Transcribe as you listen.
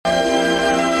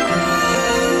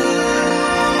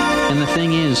And the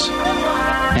thing is,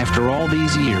 after all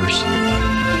these years,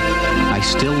 I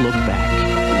still look back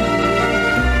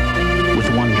with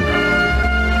wonder.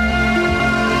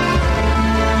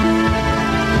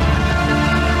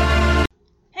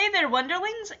 Hey there,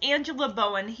 Wonderlings. Angela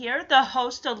Bowen here, the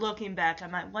host of Looking Back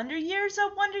on My Wonder Years, a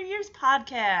Wonder Years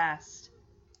podcast.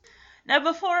 Now,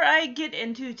 before I get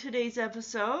into today's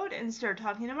episode and start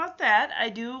talking about that, I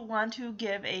do want to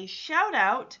give a shout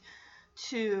out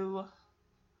to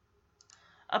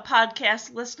a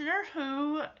podcast listener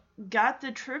who got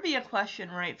the trivia question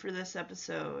right for this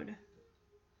episode.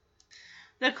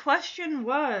 The question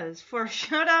was, for a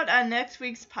shout out on next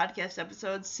week's podcast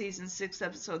episode, Season 6,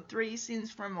 Episode 3,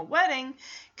 Scenes from a Wedding,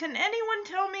 can anyone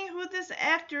tell me who this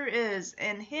actor is?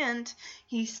 And hint,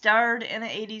 he starred in an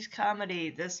 80s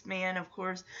comedy. This man, of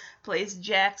course, plays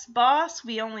Jack's boss.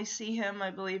 We only see him,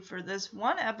 I believe, for this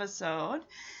one episode.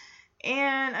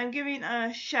 And I'm giving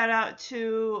a shout out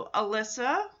to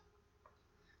Alyssa.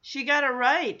 She got it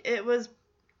right. It was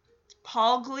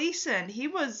Paul Gleason. He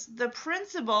was the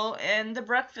principal in The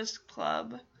Breakfast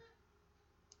Club.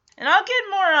 And I'll get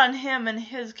more on him and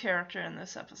his character in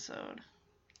this episode.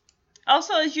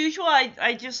 Also, as usual,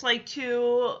 I just like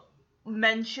to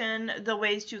mention the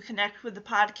ways to connect with the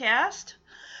podcast.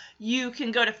 You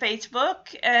can go to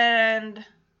Facebook and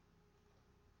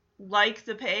like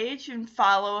the page and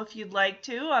follow if you'd like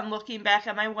to. I'm looking back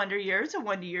at my Wonder Years, a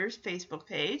Wonder Years Facebook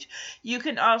page. You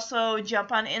can also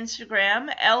jump on Instagram,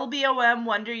 LBOM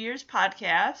Wonder Years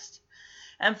Podcast,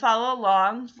 and follow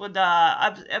along with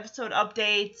the episode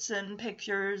updates and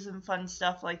pictures and fun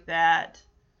stuff like that.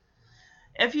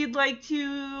 If you'd like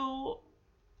to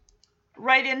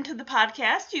write into the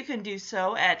podcast, you can do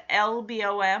so at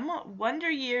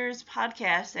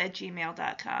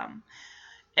lbomwonderyearspodcast@gmail.com.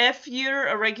 If you're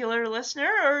a regular listener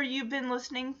or you've been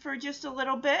listening for just a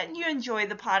little bit and you enjoy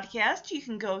the podcast, you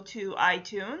can go to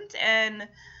iTunes and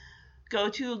go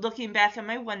to Looking Back on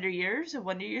My Wonder Years, a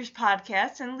Wonder Years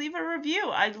podcast, and leave a review.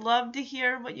 I'd love to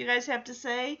hear what you guys have to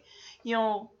say. You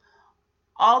know,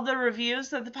 all the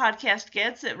reviews that the podcast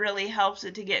gets, it really helps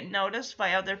it to get noticed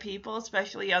by other people,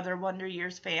 especially other Wonder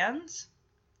Years fans.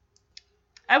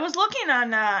 I was looking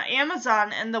on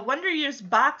Amazon, and the Wonder Years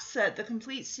box set, the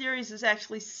complete series, is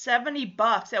actually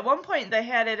 $70. At one point, they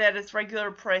had it at its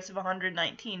regular price of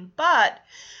 $119. But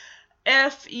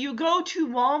if you go to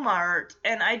Walmart,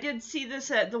 and I did see this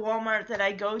at the Walmart that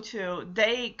I go to,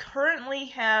 they currently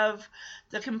have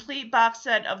the complete box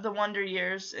set of the Wonder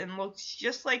Years, and looks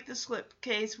just like the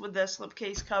slipcase with the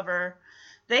slipcase cover.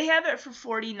 They have it for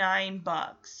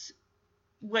 $49.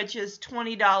 Which is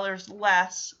 $20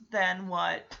 less than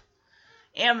what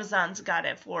Amazon's got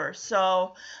it for.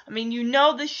 So, I mean, you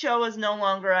know the show is no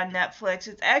longer on Netflix.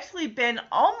 It's actually been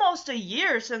almost a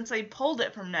year since they pulled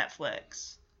it from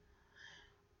Netflix.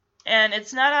 And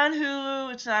it's not on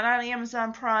Hulu, it's not on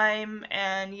Amazon Prime,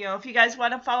 and, you know, if you guys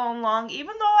want to follow along,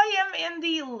 even though I am in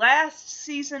the last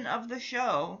season of the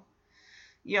show,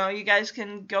 you know, you guys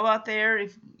can go out there,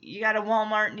 if you got a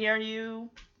Walmart near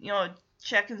you, you know,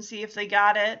 check and see if they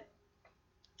got it.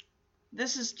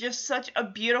 This is just such a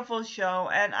beautiful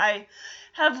show, and I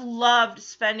have loved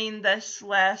spending this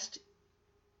last,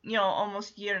 you know,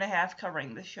 almost year and a half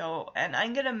covering the show, and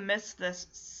I'm going to miss this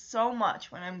so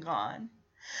much when I'm gone.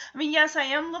 I mean, yes, I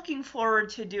am looking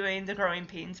forward to doing the Growing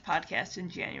Pains podcast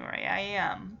in January. I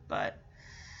am, but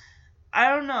I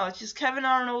don't know. It's just Kevin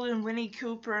Arnold and Winnie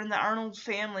Cooper and the Arnold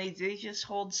family. They just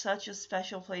hold such a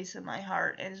special place in my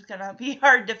heart, and it's going to be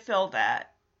hard to fill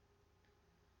that.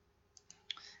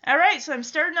 Alright, so I'm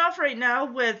starting off right now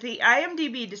with the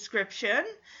IMDb description.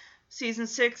 Season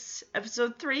 6,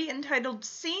 Episode 3, entitled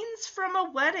Scenes from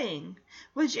a Wedding,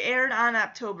 which aired on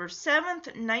October 7th,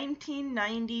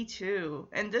 1992.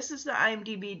 And this is the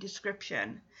IMDb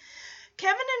description.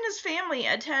 Kevin and his family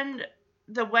attend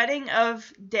the wedding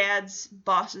of Dad's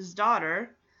boss's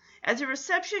daughter. At the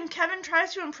reception, Kevin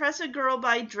tries to impress a girl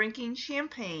by drinking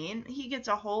champagne. He gets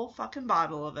a whole fucking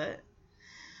bottle of it.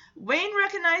 Wayne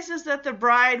recognizes that the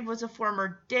bride was a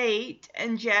former date,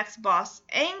 and Jack's boss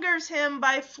angers him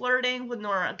by flirting with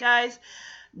Nora. Guys,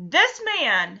 this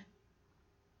man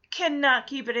cannot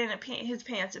keep it in his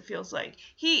pants, it feels like.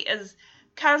 He is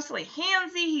constantly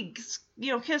handsy, he's,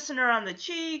 you know, kissing her on the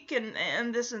cheek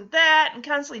and this and that, and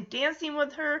constantly dancing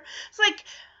with her. It's like,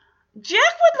 Jack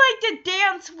would like to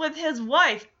dance with his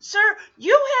wife. Sir,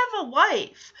 you have a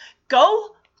wife.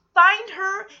 Go find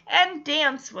her and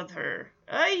dance with her.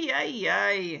 Ay, ay,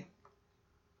 ay.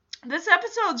 This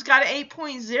episode's got an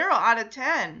 8.0 out of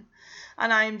 10 on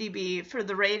IMDb for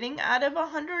the rating out of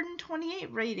 128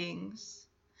 ratings.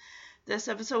 This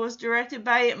episode was directed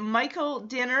by Michael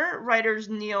Dinner, writers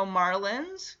Neil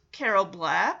Marlins, Carol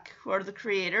Black, who are the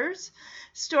creators.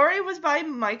 Story was by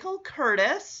Michael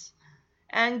Curtis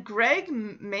and Greg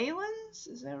Malins,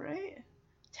 is that right?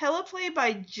 Teleplay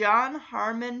by John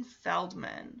Harmon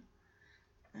Feldman.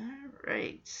 All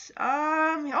right.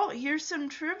 Here's some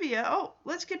trivia. Oh,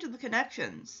 let's get to the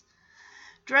connections.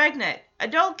 Dragnet.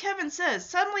 Adult Kevin says,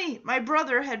 suddenly my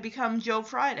brother had become Joe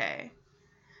Friday.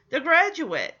 The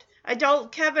Graduate.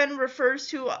 Adult Kevin refers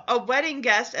to a wedding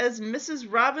guest as Mrs.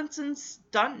 Robinson's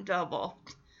stunt double.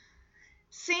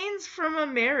 Scenes from a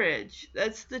Marriage.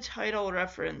 That's the title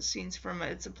reference.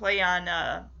 It's a play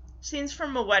on, Scenes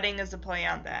from a Wedding is a play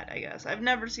on that, I guess. I've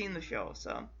never seen the show,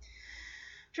 so.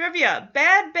 Trivia.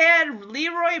 Bad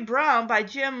Leroy Brown by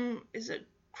Jim, is it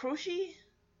Croce?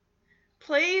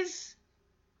 Plays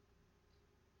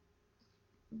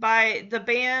by the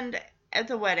band at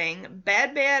the wedding.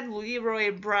 Bad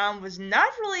Leroy Brown was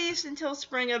not released until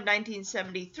spring of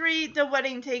 1973. The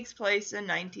wedding takes place in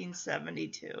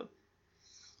 1972.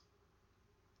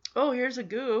 Oh, here's a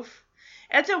goof.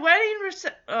 At the wedding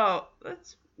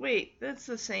that's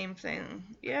the same thing.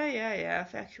 Yeah,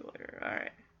 factual error. All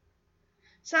right.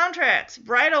 Soundtracks: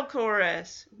 Bridal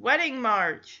Chorus, Wedding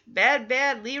March,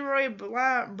 Bad Leroy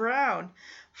Brown,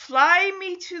 Fly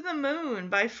Me to the Moon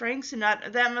by Frank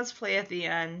Sinatra. That must play at the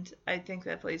end. I think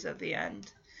that plays at the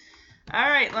end. All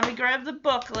right, let me grab the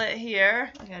booklet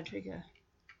here. I gotta take a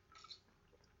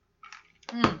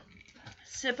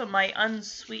sip of my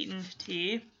unsweetened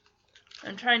tea.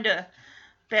 I'm trying to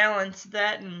balance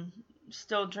that and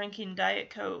still drinking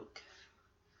Diet Coke.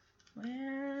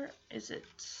 Where is it?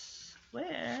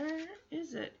 Here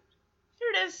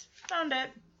it is. Found it.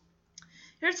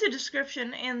 Here's the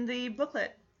description and the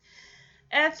booklet.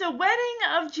 At the wedding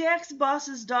of Jack's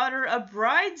boss's daughter, a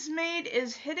bridesmaid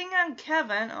is hitting on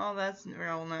Kevin. Oh, that's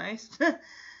real nice.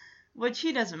 Which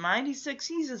he doesn't mind. He's a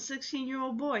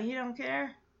 16-year-old boy. He don't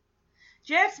care.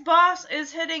 Jack's boss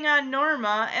is hitting on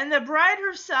Norma, and the bride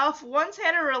herself once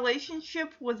had a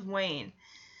relationship with Wayne.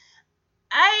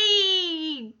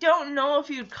 I don't know if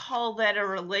you'd call that a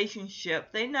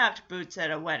relationship. They knocked boots at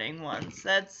a wedding once.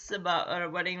 That's about a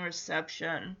wedding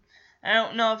reception. I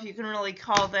don't know if you can really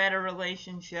call that a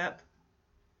relationship.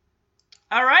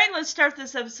 All right, let's start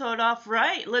this episode off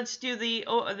right. Let's do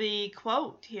the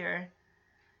quote here.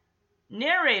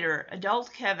 Narrator,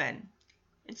 Adult Kevin.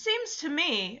 It seems to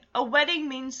me a wedding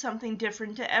means something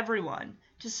different to everyone.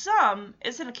 To some,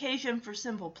 it's an occasion for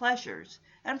simple pleasures,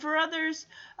 and for others,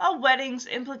 a wedding's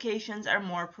implications are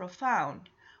more profound.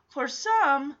 For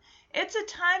some, it's a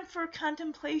time for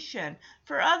contemplation.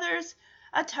 For others,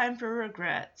 a time for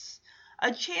regrets.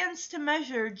 A chance to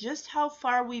measure just how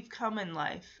far we've come in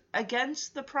life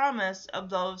against the promise of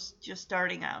those just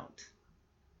starting out.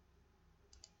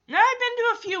 Now, I've been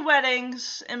to a few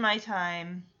weddings in my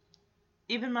time,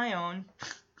 even my own.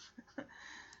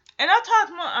 And I'll talk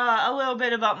a little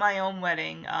bit about my own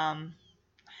wedding. I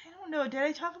don't know, did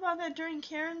I talk about that during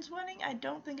Karen's wedding? I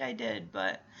don't think I did,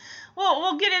 but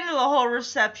we'll get into the whole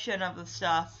reception of the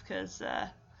stuff, because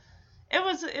it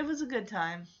was a good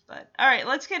time. But all right,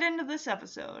 let's get into this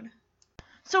episode.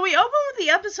 So we open with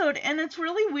the episode, and it's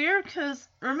really weird, because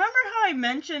remember how I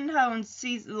mentioned how in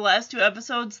the last two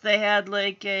episodes they had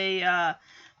like a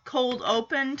cold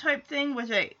open type thing, which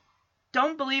I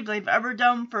don't believe they've ever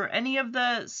done for any of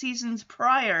the seasons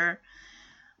prior.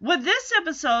 With this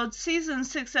episode, season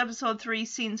 6, episode 3,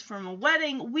 Scenes from a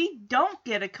Wedding, we don't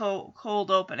get a cold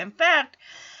open. In fact,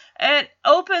 it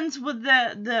opens with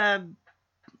the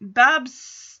Bob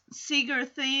Seger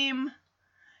theme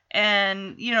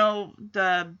and, you know,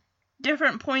 the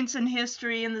different points in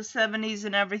history in the 70s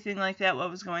and everything like that,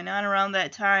 what was going on around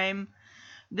that time.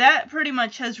 That pretty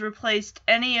much has replaced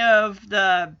any of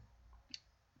the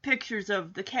pictures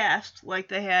of the cast like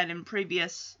they had in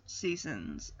previous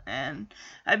seasons. And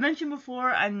I've mentioned before,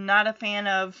 I'm not a fan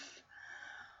of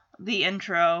the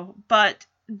intro, but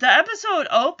the episode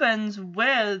opens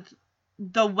with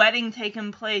the wedding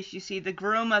taking place. You see the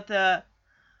groom at the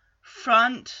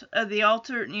front of the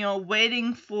altar, you know,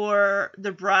 waiting for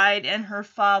the bride and her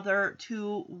father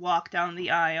to walk down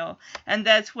the aisle. And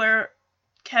that's where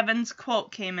Kevin's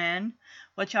quote came in,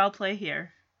 which I'll play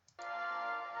here.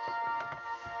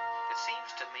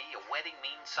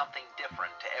 Something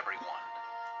different to everyone.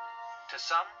 To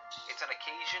some, it's an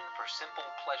occasion for simple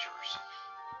pleasures.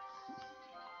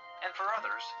 And for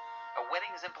others, a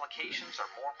wedding's implications are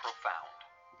more profound.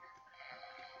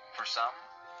 For some,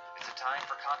 it's a time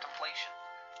for contemplation.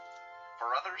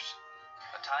 For others,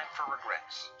 a time for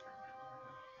regrets.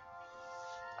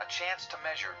 A chance to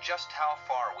measure just how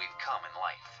far we've come in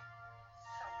life.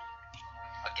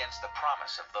 against the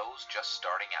promise of those just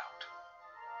starting out.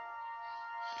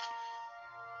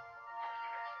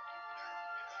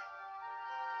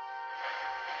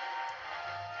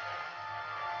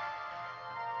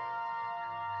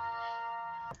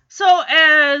 So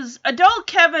as adult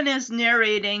Kevin is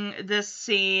narrating this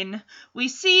scene, we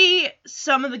see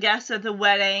some of the guests at the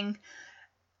wedding.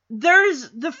 There's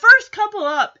the first couple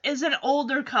up is an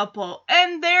older couple,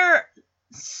 and they're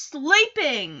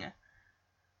sleeping.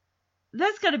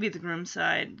 That's got to be the groom's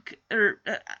side,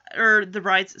 or the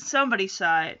bride's, somebody's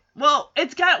side. Well,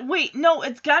 it's got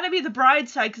to be the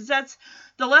bride's side, because that's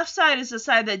the left side is the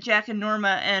side that Jack and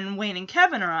Norma and Wayne and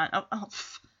Kevin are on.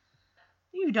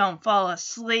 You don't fall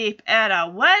asleep at a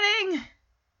wedding.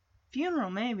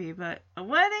 Funeral maybe, but a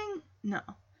wedding? No.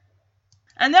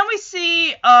 And then we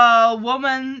see a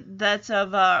woman that's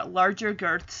of larger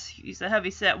girths. She's a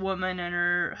heavy-set woman, and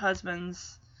her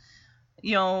husband's,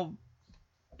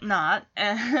 not.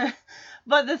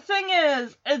 But the thing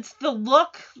is, it's the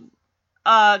look,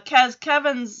 because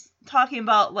Kevin's talking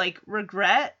about,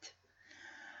 regret.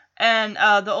 And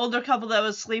the older couple that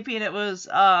was sleeping, it was,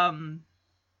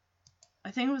 I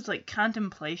think it was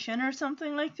contemplation or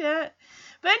something like that.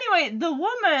 But anyway, the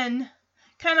woman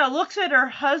kind of looks at her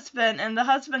husband, and the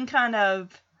husband kind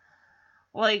of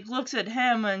looks at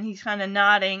him, and he's kind of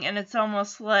nodding, and it's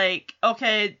almost like,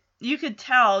 okay, you could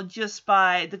tell just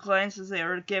by the glances they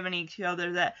were giving each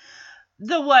other that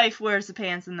the wife wears the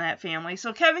pants in that family.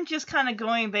 So Kevin's just kind of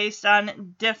going based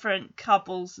on different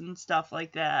couples and stuff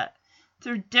like that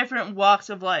through different walks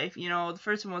of life. The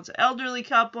first one was an elderly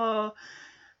couple.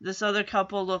 This other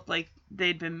couple looked like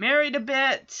they'd been married a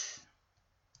bit.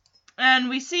 And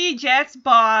we see Jack's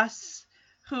boss,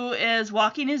 who is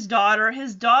walking his daughter.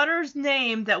 His daughter's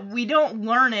name, that we don't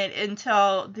learn it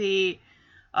until the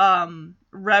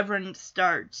Reverend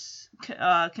starts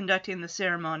conducting the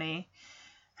ceremony.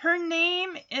 Her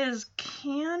name is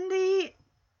Candy.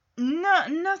 No,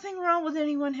 nothing wrong with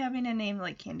anyone having a name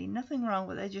like Candy. Nothing wrong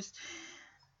with it. It's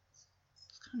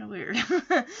kind of weird. Is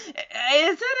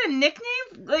that a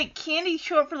nickname? Candy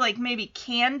short for maybe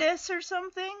Candace or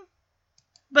something?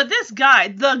 But this guy,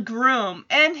 the groom,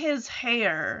 and his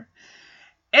hair,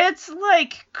 it's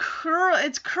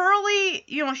it's curly,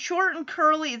 short and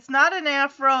curly. It's not an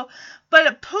afro, but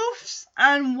it poofs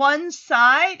on one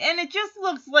side, and it just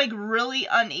looks really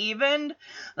uneven.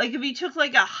 If you took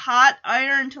a hot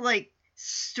iron to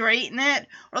straighten it,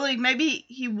 or maybe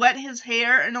he wet his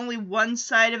hair and only one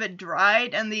side of it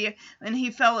dried, and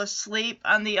he fell asleep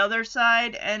on the other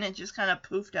side, and it just kind of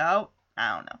poofed out.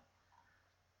 I don't know.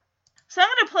 So I'm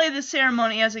going to play the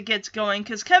ceremony as it gets going,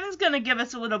 because Kevin's going to give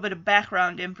us a little bit of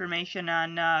background information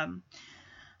on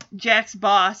Jack's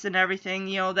boss and everything.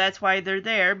 That's why they're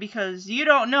there, because you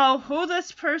don't know who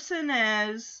this person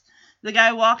is. The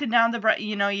guy walking down the,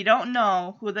 you don't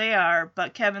know who they are,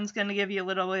 but Kevin's going to give you a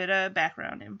little bit of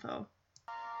background info.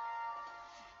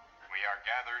 We are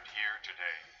gathered here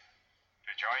today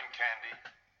to join Candy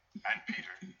and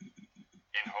Peter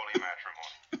in holy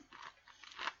matrimony.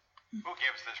 Who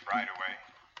gives this bride away?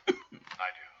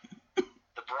 I do.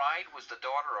 The bride was the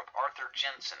daughter of Arthur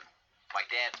Jensen, my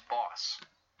dad's boss.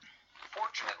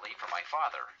 Fortunately for my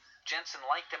father, Jensen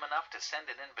liked him enough to send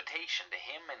an invitation to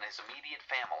him and his immediate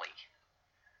family.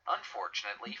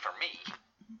 Unfortunately for me,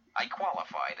 I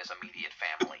qualified as immediate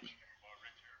family.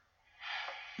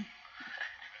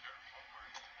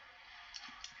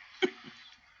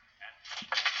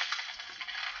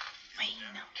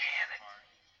 Wayne. Cannon.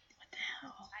 What the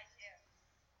hell?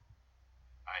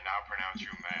 I now pronounce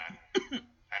you man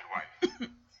and wife.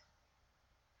 And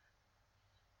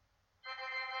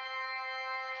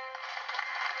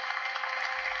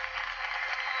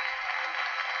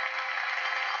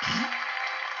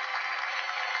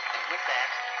with that,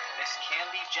 Miss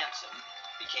Candy Jensen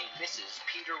became Mrs.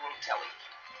 Peter Rotelli.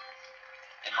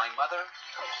 And my mother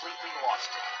completely lost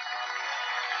it.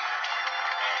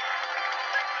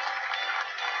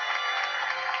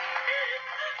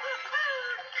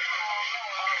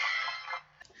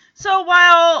 So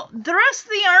while the rest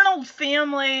of the Arnold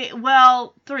family,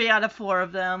 well, 3 out of 4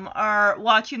 of them, are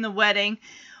watching the wedding,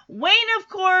 Wayne, of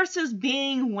course, is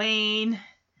being Wayne.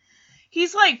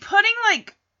 He's putting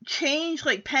change,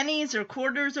 pennies or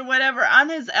quarters or whatever, on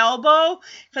his elbow,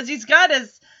 because he's got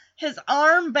his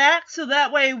arm back, so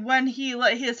that way when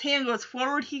his hand goes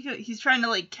forward, he's trying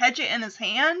to catch it in his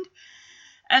hand.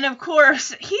 And of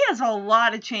course, he has a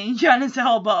lot of change on his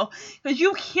elbow, because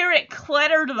you hear it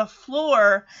clatter to the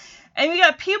floor, and you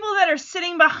got people that are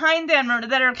sitting behind them or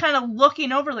that are kind of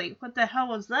looking over, what the hell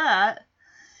was that?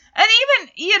 And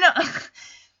even,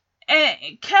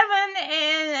 And Kevin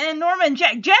and Norma and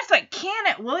Jack's like, can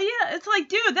it, will ya? It's like,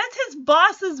 dude, that's his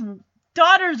boss's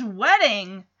daughter's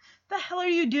wedding. The hell are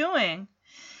you doing?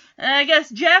 And I guess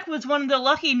Jack was one of the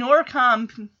lucky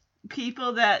Norcom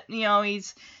people that,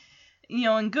 he's,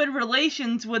 in good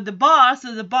relations with the boss,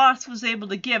 so the boss was able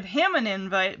to give him an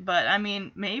invite. But, I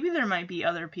mean, maybe there might be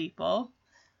other people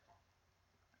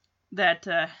that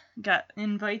got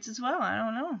invites as well. I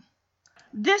don't know.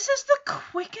 This is the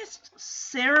quickest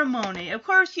ceremony. Of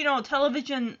course,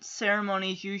 television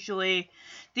ceremonies usually,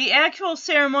 the actual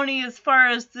ceremony as far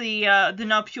as the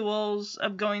nuptials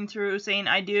of going through, saying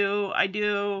I do,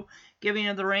 giving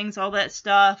of the rings, all that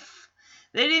stuff.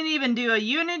 They didn't even do a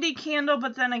unity candle,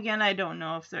 but then again, I don't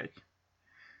know if they're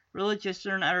religious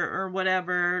or not, or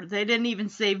whatever. They didn't even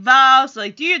say vows,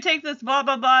 like, do you take this blah,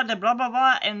 blah, blah, blah, blah,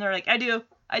 blah, and they're like, I do.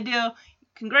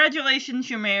 Congratulations,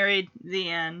 you're married. The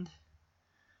end.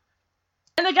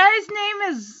 And the guy's name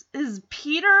is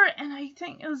Peter, and I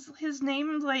think his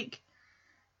name, like,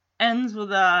 ends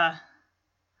with an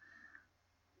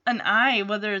I,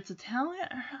 whether it's Italian,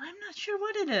 or I'm not sure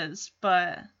what it is,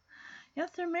 but, yes,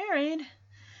 they're married.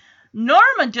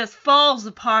 Norma just falls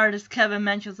apart, as Kevin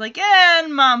mentions, like,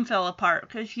 and Mom fell apart,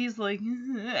 because she's like, and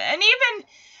even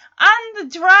on the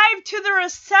drive to the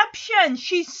reception,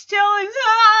 she's still like,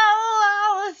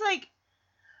 oh, it's like,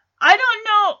 I don't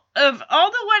know of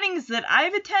all the weddings that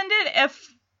I've attended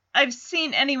if I've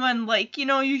seen anyone like,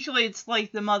 usually it's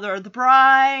like the mother of the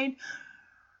bride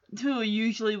who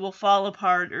usually will fall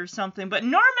apart or something. But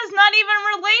Norma's not even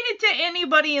related to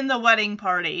anybody in the wedding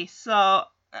party. So,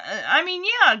 I mean,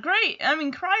 yeah, great. I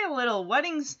mean, cry a little.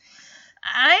 Weddings,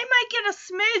 I might get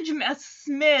a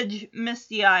smidge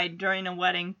misty-eyed during a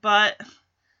wedding, but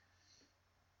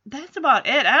that's about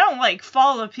it. I don't, like,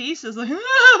 fall to pieces like,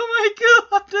 oh my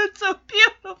god, that's so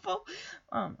beautiful.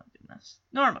 Oh my goodness.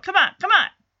 Norma, come on.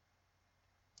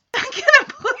 I'm gonna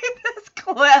play this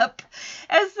clip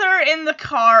as they're in the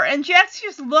car, and Jack's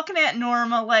just looking at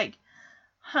Norma like,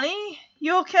 honey,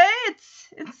 you okay?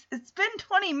 It's been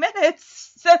 20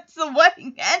 minutes since the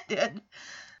wedding ended.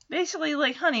 Basically,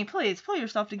 like, honey, please pull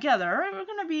yourself together. All right, we're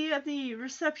gonna be at the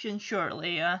reception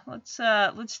shortly. Let's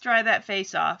dry that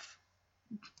face off.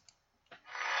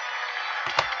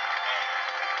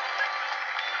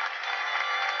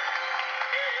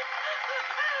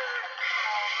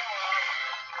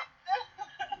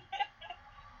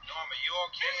 Norma, you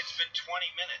okay? It's been 20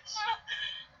 minutes.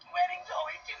 Weddings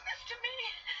always do this to me.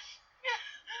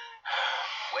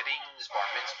 Weddings, bar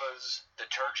mitzvahs,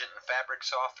 detergent and fabric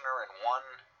softener in one.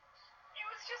 It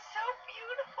was just so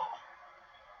beautiful.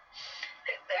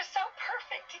 They're so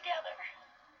perfect together.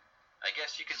 I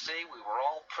guess you could say we were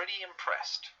all pretty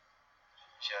impressed.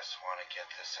 Just want to get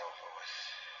this over with.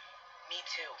 Me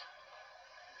too.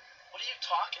 What are you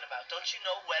talking about? Don't you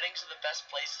know weddings are the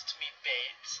best places to meet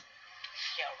babes?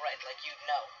 Yeah, right, like you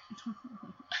know.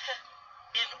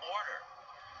 In order.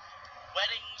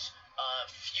 Weddings,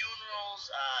 funerals,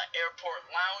 airport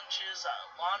lounges,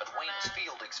 But Wayne's laundromats.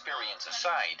 field experience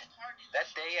aside, that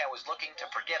day I was looking to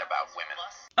forget about women.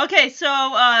 Okay, so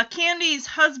Candy's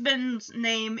husband's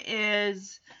name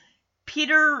is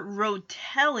Peter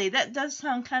Rotelli. That does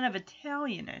sound kind of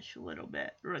Italianish a little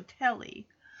bit. Rotelli.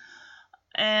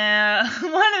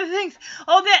 One of the things,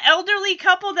 that elderly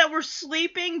couple that were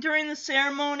sleeping during the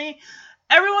ceremony,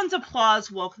 everyone's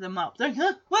applause woke them up. They're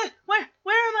like, where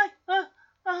am I?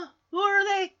 Who are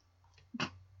they?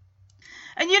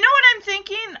 And you know what I'm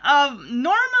thinking of?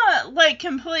 Norma, like,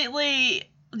 completely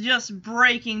just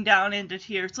breaking down into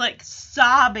tears, like,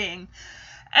 sobbing.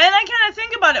 And I kind of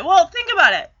think about it. Well, think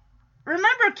about it.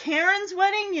 Remember Karen's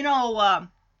wedding?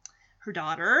 Her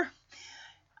daughter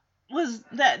was,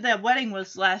 that wedding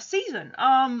was last season.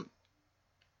 Gosh,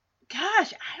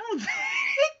 I don't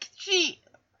think she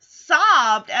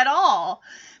sobbed at all.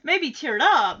 Maybe teared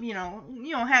up,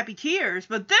 happy tears.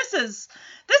 But this girl's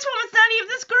not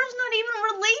even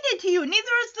related to you.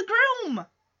 Neither is the groom.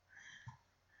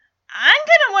 I'm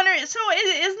gonna wonder, so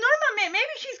is Norma, maybe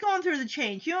she's going through the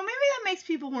change. Maybe that makes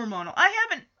people hormonal. I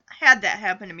haven't had that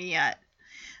happen to me yet.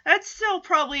 That's still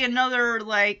probably another,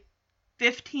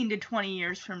 15 to 20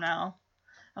 years from now,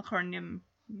 according to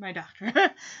my doctor.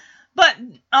 But,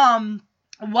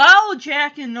 while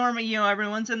Jack and Norma,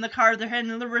 everyone's in the car, they're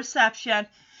heading to the reception,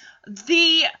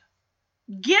 the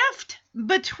gift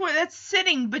that's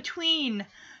sitting between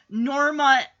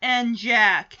Norma and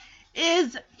Jack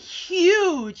is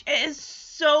huge. It is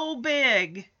so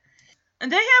big.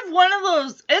 And they have one of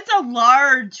those, it's a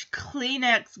large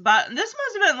Kleenex bottle. This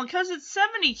must have been, because it's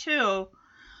 72.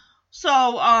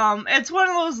 So, it's one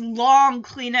of those long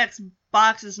Kleenex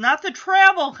boxes, not the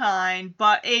travel kind,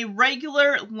 but a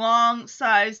regular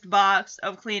long-sized box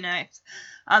of Kleenex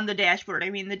on the dashboard. I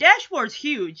mean, the dashboard's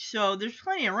huge, so there's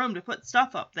plenty of room to put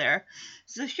stuff up there.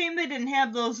 It's a shame they didn't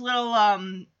have those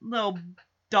little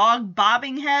dog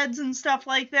bobbing heads and stuff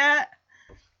like that.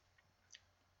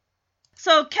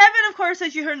 So Kevin, of course,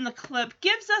 as you heard in the clip,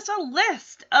 gives us a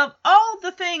list of all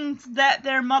the things that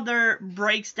their mother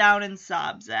breaks down and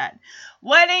sobs at.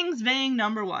 Weddings being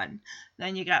number one.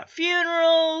 Then you got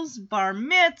funerals, bar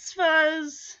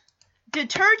mitzvahs,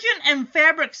 detergent and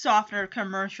fabric softener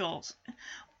commercials.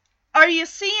 Are you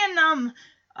seeing,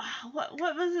 what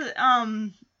was it,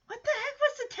 what the heck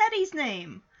was the Teddy's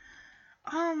name?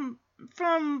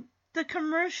 From the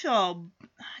commercial.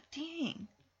 Dang.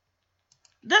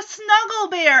 The Snuggle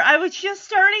Bear. I was just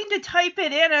starting to type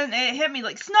it in and it hit me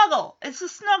like, Snuggle. It's the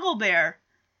Snuggle Bear.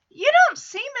 You don't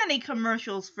see many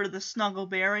commercials for the Snuggle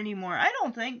Bear anymore, I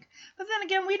don't think. But then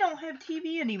again, we don't have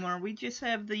TV anymore. We just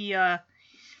have the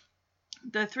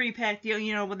 3-pack deal,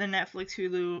 you know, with the Netflix,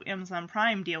 Hulu, Amazon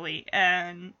Prime dealie.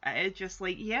 And it's just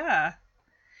like, yeah.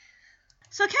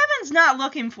 So Kevin's not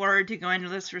looking forward to going to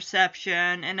this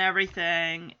reception and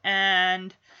everything.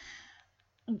 And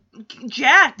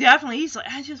Jack, definitely, he's like,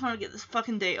 I just want to get this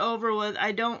fucking day over with.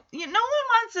 No one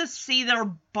wants to see their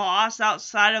boss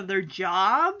outside of their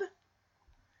job.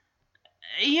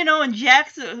 You know, and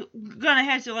Jack's gonna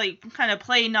have to, like, kind of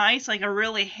play nice, like, I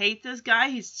really hate this guy,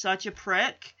 he's such a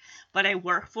prick, but I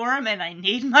work for him and I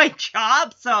need my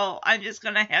job, so I'm just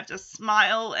gonna have to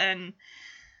smile and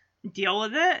deal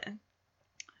with it.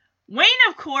 Wayne,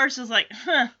 of course, is like,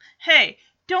 hey,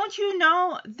 don't you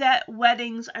know that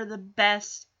weddings are the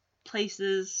best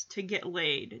places to get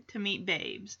laid, to meet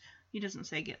babes? He doesn't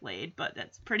say get laid, but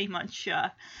that's pretty much,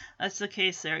 that's the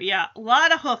case there. Yeah, a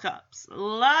lot of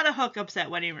hookups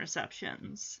at wedding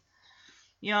receptions.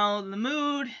 You know, the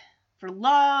mood for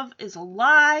love is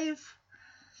alive.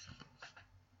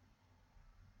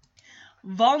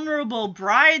 Vulnerable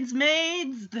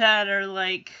bridesmaids that are,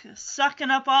 like, sucking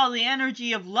up all the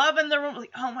energy of love in the room. Like,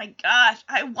 oh my gosh,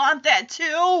 I want that too.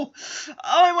 Oh,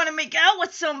 I want to make out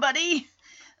with somebody.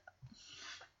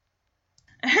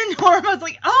 And Norma's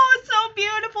like, oh, it's so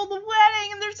beautiful, the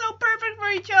wedding, and they're so perfect for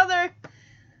each other.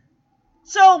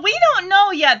 So we don't know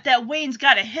yet that Wayne's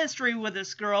got a history with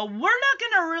this girl. We're not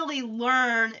going to really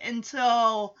learn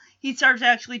until he starts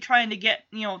actually trying to get,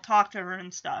 talk to her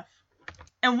and stuff.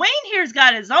 And Wayne here's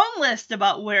got his own list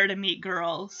about where to meet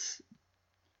girls.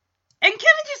 And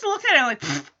Kevin just looks at him like,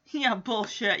 yeah,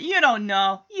 bullshit. You don't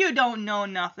know. You don't know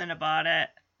nothing about it.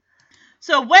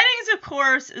 So weddings, of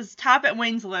course, is top at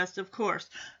Wayne's list, of course.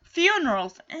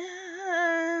 Funerals,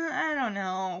 I don't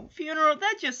know. Funeral,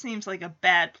 that just seems like a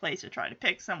bad place to try to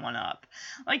pick someone up.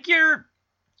 Like, you're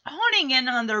honing in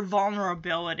on their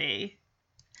vulnerability.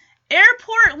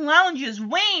 Airport lounges.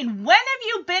 Wayne, when have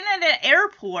you been at an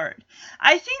airport?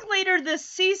 I think later this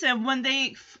season when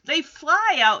they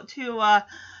fly out to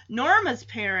Norma's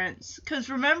parents. Because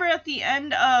remember at the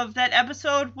end of that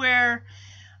episode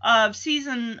of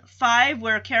season 5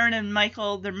 where Karen and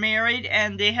Michael, they're married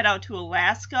and they head out to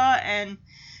Alaska and,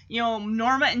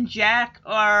 Norma and Jack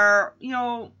are,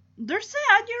 they're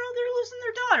sad, they're losing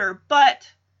their daughter. But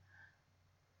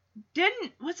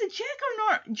was it Jack or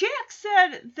Norma? Jack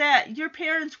said that your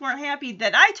parents weren't happy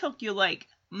that I took you like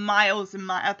miles and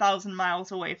 1,000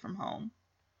 miles away from home.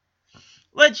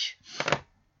 Which,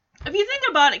 if you think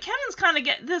about it, Kevin's kind of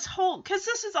get this whole, because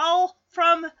this is all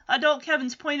from adult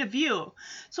Kevin's point of view.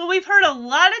 So we've heard a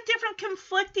lot of different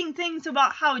conflicting things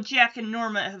about how Jack and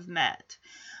Norma have met.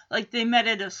 Like they met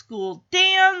at a school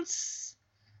dance.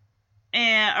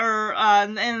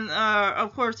 And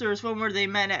of course there was one where they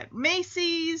met at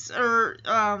Macy's, or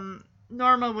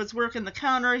Norma was working the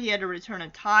counter, he had to return a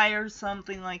tie or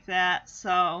something like that,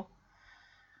 so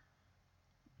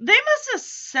they must have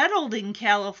settled in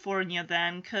California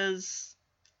then,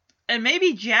 and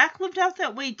maybe Jack lived out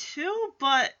that way too,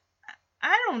 but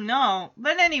I don't know.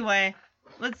 But anyway,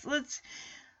 let's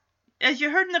as you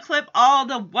heard in the clip, all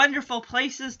the wonderful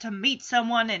places to meet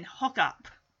someone and hook up.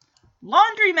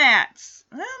 Laundromats.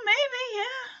 Well, maybe,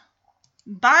 yeah.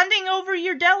 Bonding over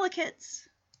your delicates.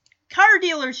 Car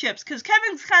dealerships, because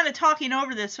Kevin's kind of talking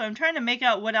over this, so I'm trying to make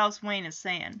out what else Wayne is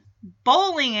saying.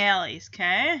 Bowling alleys,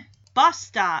 okay? Bus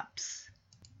stops.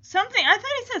 I thought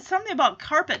he said something about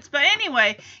carpets, but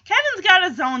anyway, Kevin's got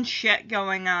his own shit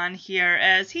going on here,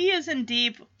 as he is in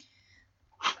deep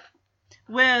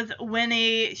with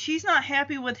Winnie. She's not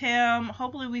happy with him.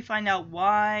 Hopefully we find out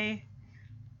why.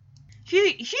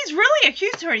 She's really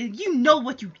accusatory. You know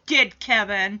what you did,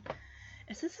 Kevin.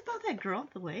 Is this about that girl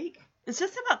at the lake? Is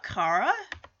this about Kara?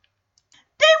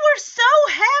 They were so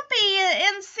happy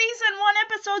in season 1,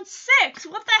 episode 6.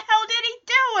 What the hell did he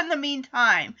do in the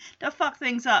meantime to fuck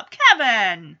things up?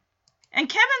 Kevin! And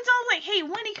Kevin's all like, hey,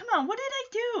 Winnie, come on, what did I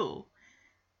do?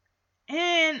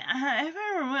 And if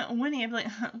I were Winnie, I'd be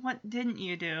like, what didn't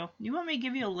you do? You want me to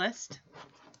give you a list?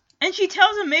 And she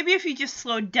tells him maybe if you just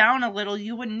slowed down a little,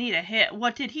 you wouldn't need a hit.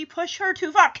 What, did he push her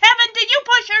too far? Kevin, did you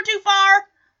push her too far?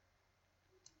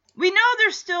 We know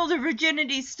the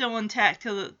virginity's still intact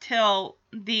till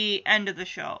the end of the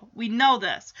show. We know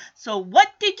this. So what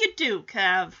did you do,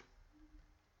 Kev?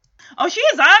 Oh, she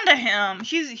is onto him.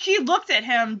 She looked at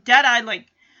him dead-eyed like,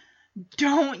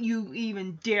 don't you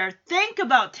even dare think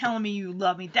about telling me you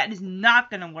love me. That is not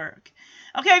going to work.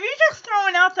 Okay, if you're just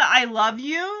throwing out the I love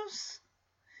yous,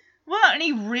 without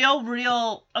any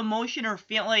real emotion or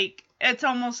feel, like, it's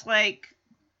almost like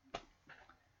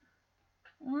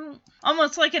an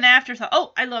afterthought.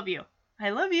 Oh, I love you. I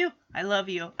love you. I love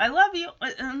you. I love you.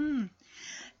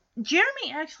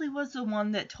 Jeremy actually was the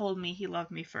one that told me he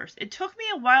loved me first. It took me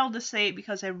a while to say it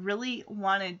because I really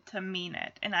wanted to mean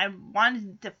it. And I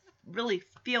wanted to really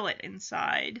feel it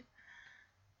inside.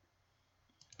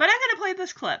 But I'm going to play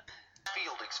this clip.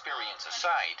 Field experience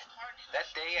aside, that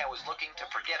day I was looking to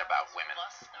forget about women.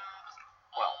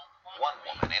 Well, one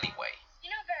woman anyway. You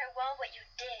know very well what you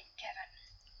did, Kevin.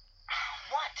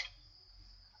 What?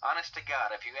 Honest to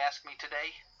God, if you asked me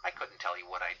today, I couldn't tell you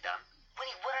what I'd done.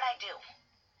 Winnie, what did I do?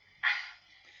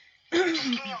 Just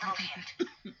give me a little hint.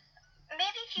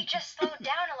 Maybe if you just slowed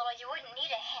down a little, you wouldn't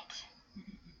need a hint.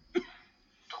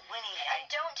 But Winnie, And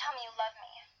don't tell me you love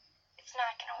me. It's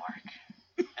not gonna work.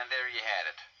 And there you had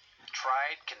it.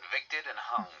 Tried, convicted, and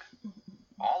hung.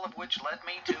 All of which led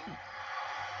me to...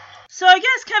 So I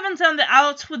guess Kevin's on the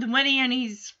outs with Winnie, and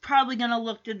he's probably gonna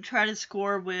look to try to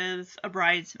score with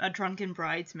a drunken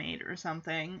bridesmaid or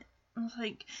something. I was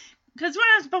like, because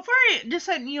before I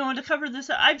decided, to cover this,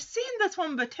 I've seen this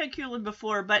one particularly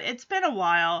before, but it's been a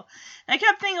while. And I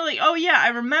kept thinking like, oh yeah, I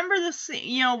remember this,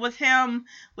 with him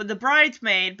with the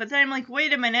bridesmaid. But then I'm like,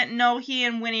 wait a minute, no, he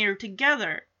and Winnie are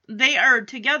together. They are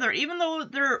together, even though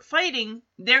they're fighting.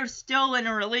 They're still in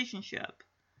a relationship.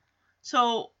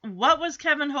 So, what was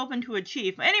Kevin hoping to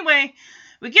achieve? Anyway,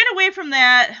 we get away from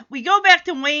that. We go back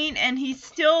to Wayne, and he's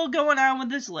still going on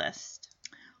with his list.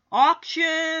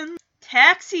 Auction,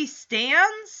 taxi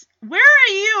stands? Where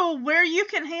are you where you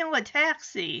can hail a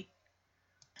taxi?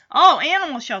 Oh,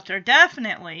 animal shelter,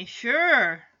 definitely,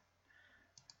 sure.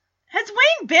 Has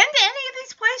Wayne been to any of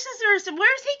these places, or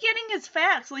where's he getting his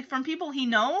facts? Like, from people he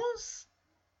knows?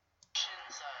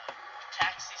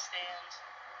 Taxi stands,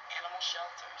 animal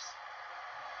shelters.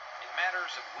 In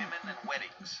matters of women and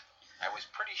weddings, I was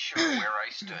pretty sure where I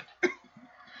stood. I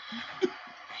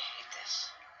hate this.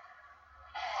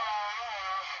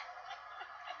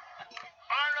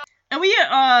 And we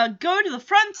go to the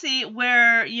front seat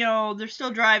where, they're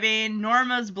still driving.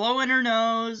 Norma's blowing her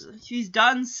nose. She's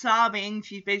done sobbing.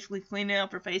 She's basically cleaning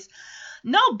up her face.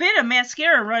 No bit of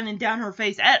mascara running down her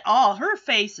face at all. Her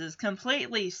face is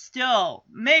completely still.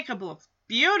 Makeup looks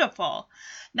beautiful.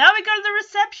 Now we go to the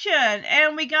reception,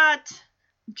 and we got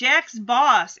Jack's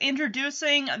boss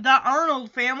introducing the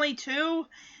Arnold family to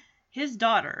his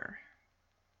daughter.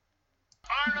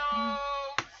 Arnold!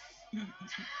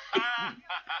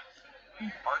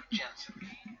 Art Jensen.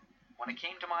 When it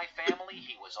came to my family,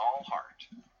 he was all heart.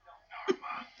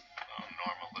 Norma. Oh,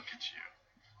 Norma, look at you.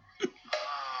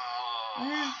 Oh.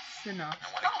 That's enough. And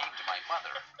when it came to my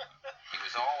mother, he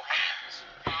was all hands.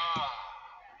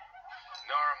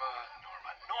 Norma.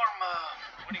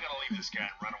 When are you going to leave this guy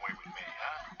and run away with me,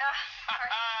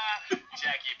 huh?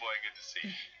 Jackie boy, good to see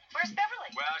you. Where's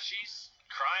Beverly? Well, she's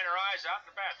crying her eyes out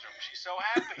in the bathroom. She's so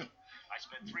happy. I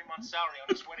spent 3 months' salary on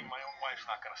this wedding. My own wife's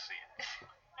not going to see it.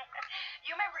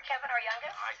 You remember Kevin, our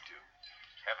youngest? I do.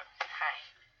 Kevin. Hi.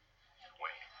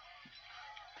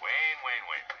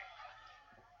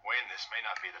 Wayne, this may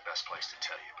not be the best place to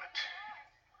tell you, but...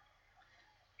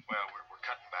 Well, we're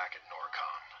cutting back at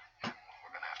Norcom. And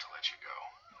we're going to have to let you go.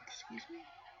 Excuse me?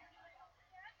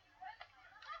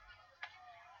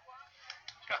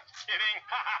 Just kidding.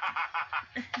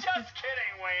 Just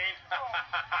kidding, Wayne.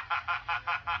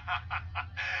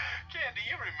 Candy,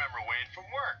 you remember Wayne from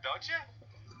work, don't you?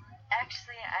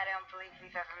 Actually, I don't believe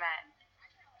we've ever met.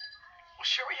 Well,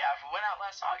 sure we have. We went out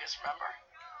last August, remember?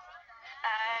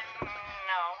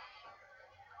 No.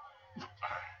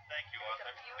 Thank you,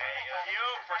 Arthur. Hey, you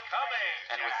for coming.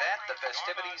 And with that, the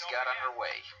festivities got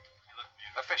underway.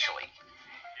 Officially.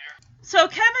 So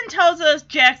Kevin tells us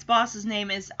Jack's boss's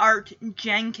name is Art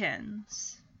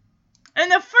Jenkins.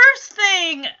 And the first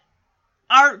thing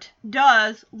Art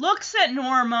does, looks at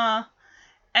Norma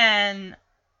and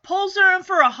pulls her in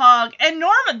for a hug, and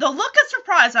Norma, the look of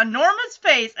surprise on Norma's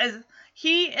face as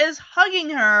he is hugging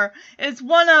her is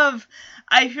one of,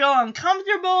 I feel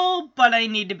uncomfortable, but I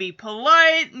need to be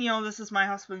polite. You know, this is my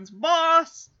husband's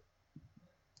boss.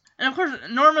 And of course,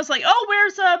 Norma's like, oh,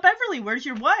 where's Beverly? Where's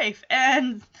your wife?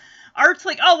 And Art's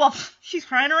like, oh, well, she's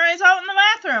crying her eyes out in the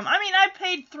bathroom. I mean, I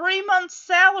paid 3 months'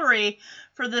 salary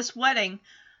for this wedding.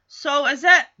 So is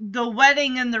that the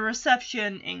wedding and the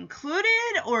reception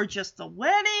included, or just the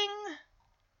wedding?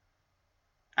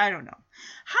 I don't know.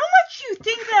 How much do you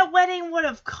think that wedding would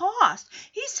have cost?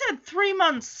 He said 3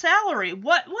 months' salary.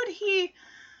 What would he,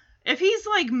 if he's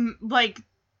like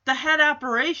the head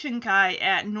operation guy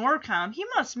at Norcom, he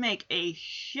must make a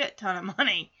shit ton of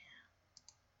money.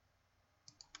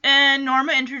 And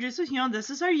Norma introduces, this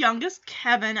is our youngest,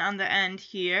 Kevin, on the end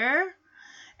here.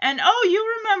 And, oh,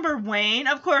 you remember Wayne.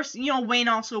 Of course, Wayne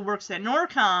also works at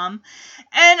Norcom.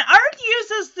 And Art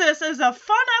uses this as a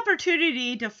fun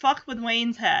opportunity to fuck with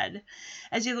Wayne's head.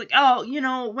 As he's like, oh,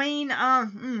 Wayne, I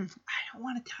don't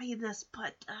want to tell you this,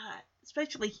 but,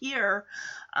 especially here,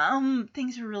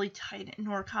 things are really tight at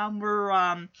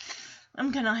Norcom.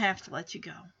 I'm gonna have to let you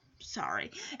go. Sorry.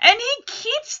 And he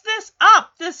keeps this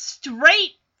up, this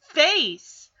straight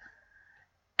face.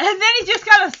 And then he just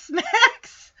kind of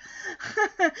smacks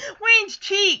Wayne's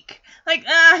cheek. Like,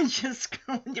 just,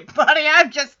 buddy, I'm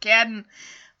just kidding.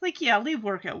 Like, yeah, leave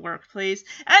work at work, please.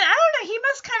 And I don't know, he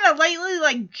must kind of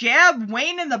lightly, jab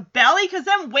Wayne in the belly, because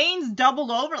then Wayne's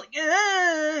doubled over,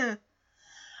 like,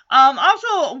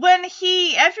 also,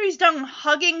 after he's done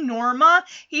hugging Norma,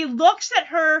 he looks at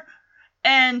her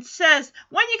and says,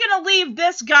 when you gonna leave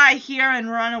this guy here and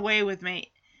run away with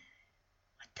me?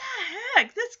 What the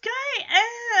heck? This guy,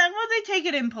 well, they take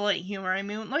it in polite humor. I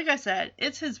mean, like I said,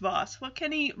 it's his boss. What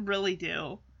can he really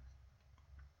do?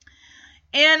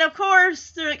 And, of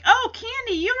course, they're like, oh,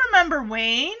 Candy, you remember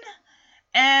Wayne?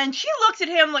 And she looks at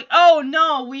him like, oh,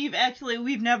 no,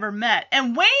 we've never met.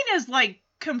 And Wayne is,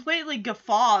 completely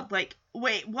guffawed, wait,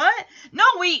 what? No,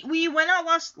 we went out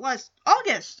last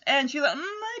August. And she's like,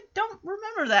 I don't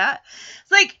remember that.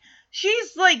 It's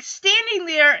she's standing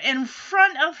there in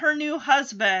front of her new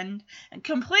husband and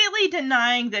completely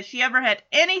denying that she ever had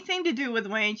anything to do with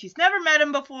Wayne. She's never met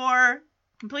him before.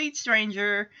 Complete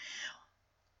stranger.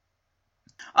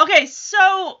 Okay,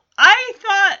 so I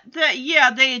thought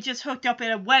that, they had just hooked up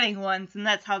at a wedding once and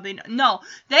that's how they know. No,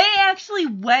 they actually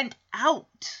went out.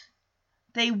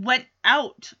 They went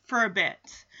out for a bit.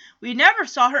 We never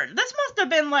saw her. This must have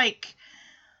been like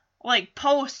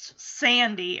post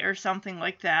Sandy or something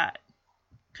like that.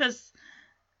 Because,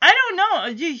 I don't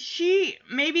know. Did she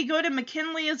maybe go to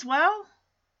McKinley as well?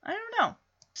 I don't know.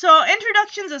 So,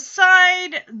 introductions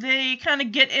aside, they kind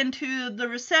of get into the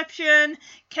reception.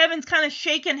 Kevin's kind of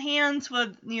shaking hands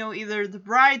with, either the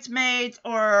bridesmaids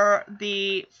or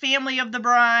the family of the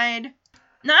bride.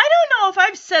 Now, I don't know if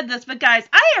I've said this, but guys,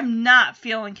 I am not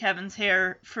feeling Kevin's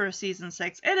hair for season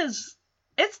 6. It's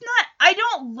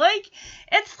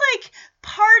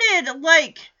parted,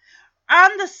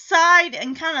 on the side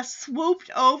and kind of swooped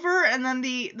over, and then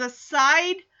the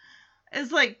side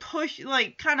is, pushed,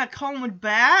 kind of combed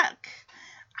back.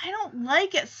 I don't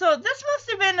like it. So, this must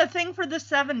have been a thing for the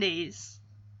 70s.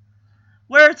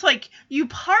 Where it's you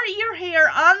part your hair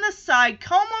on the side,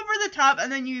 comb over the top,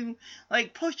 and then you,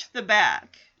 push the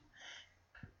back.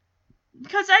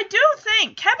 Because I do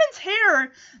think Kevin's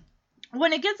hair,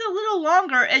 when it gets a little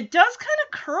longer, it does kind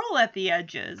of curl at the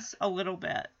edges a little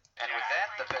bit. And with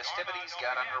that, the festivities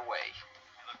got underway.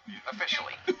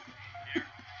 Officially.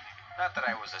 Not that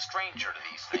I was a stranger to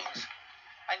these things.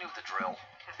 I knew the drill.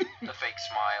 The fake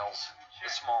smiles, the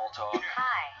small talk.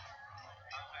 Hi.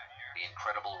 The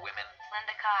incredible women.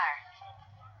 Linda Carr.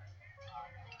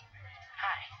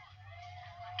 Hi.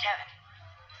 Kevin.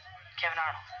 Kevin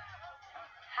Arnold.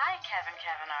 Hi, Kevin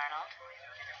Arnold.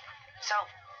 So,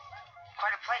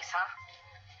 quite a place, huh?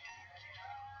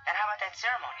 And how about that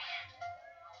ceremony?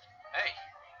 Hey,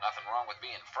 nothing wrong with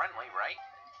being friendly, right?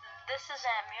 This is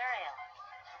Aunt Muriel.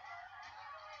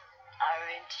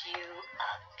 Aren't you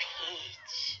a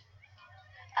peach?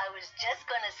 I was just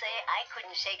going to say I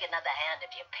couldn't shake another hand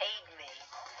if you paid me.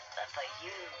 But for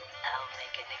you, I'll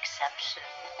make an exception.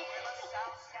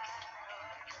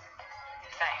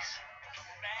 Thanks.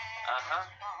 Uh-huh.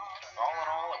 All in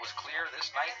all, it was clear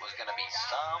this night was going to be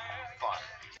some fun.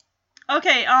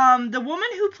 Okay, the woman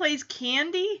who plays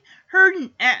Candy,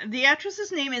 the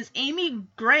actress's name is Amy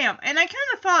Graham, and I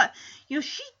kind of thought,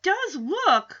 she does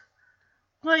look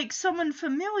like someone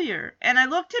familiar, and I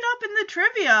looked it up in the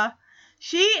trivia.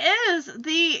 She is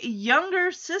the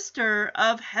younger sister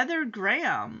of Heather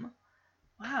Graham.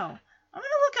 Wow. I'm going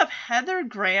to look up Heather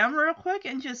Graham real quick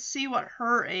and just see what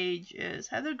her age is.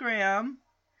 Heather Graham.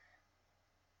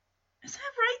 Is that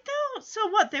right, though? So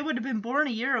what? They would have been born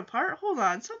a year apart? Hold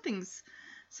on. Something's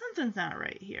not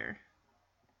right here.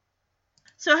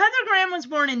 So Heather Graham was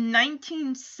born in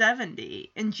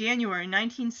 1970, in January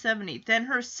 1970. Then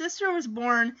her sister was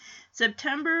born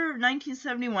September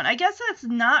 1971. I guess that's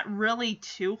not really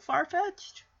too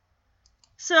far-fetched.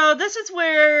 So this is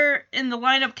where, in the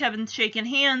lineup, Kevin's shaking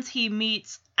hands, he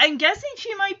meets, I'm guessing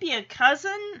she might be a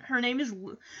cousin.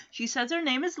 She says her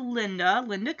name is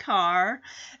Linda Carr.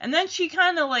 And then she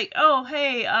kind of like, oh,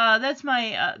 hey, that's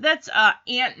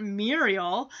Aunt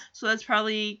Muriel. So that's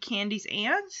probably Candy's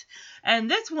aunt.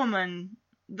 And this woman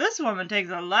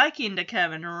takes a liking to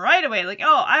Kevin right away. Like,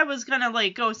 oh, I was gonna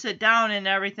like go sit down and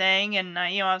everything. And,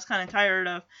 I was kind of tired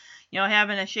of,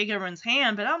 having to shake everyone's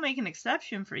hand, but I'll make an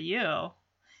exception for you.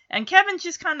 And Kevin's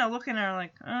just kind of looking at her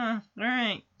like, oh,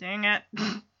 alright, dang it.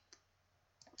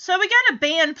 So we got a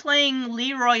band playing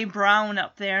Leroy Brown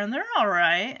up there, and they're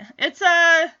alright. It's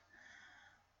a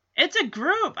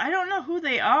group. I don't know who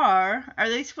they are. Are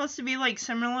they supposed to be like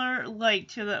similar like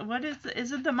to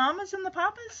is it the Mamas and the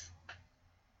Papas?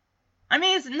 I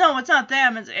mean, it's not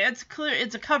them. It's clear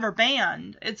it's a cover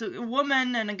band. It's a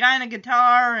woman and a guy on a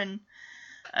guitar and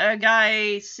a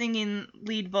guy singing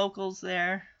lead vocals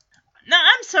there. No,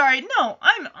 I'm sorry.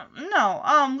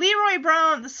 Leroy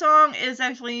Brown, the song is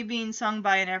actually being sung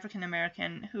by an African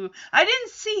American who, I didn't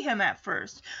see him at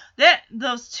first.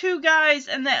 Those two guys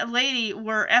and that lady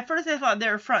were, at first I thought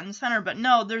they were front and center, but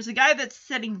no, there's a guy that's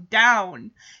sitting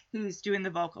down who's doing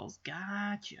the vocals.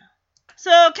 Gotcha. So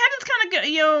Kevin's kind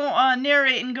of,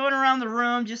 narrating, going around the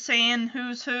room, just saying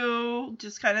who's who,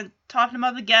 just kind of talking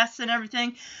about the guests and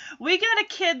everything. We got a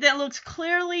kid that looks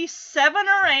clearly 7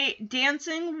 or 8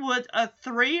 dancing with a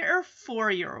 3 or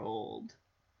 4-year-old.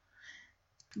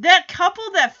 That couple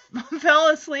that fell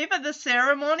asleep at the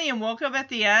ceremony and woke up at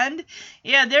the end,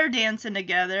 yeah, they're dancing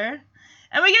together.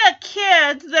 And we got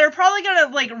kids that are probably going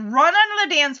to, like, run onto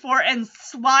the dance floor and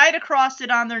slide across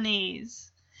it on their knees.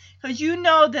 Because you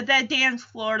know that dance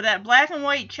floor, that black and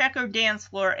white checkered dance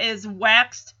floor, is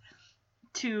waxed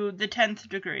to the 10th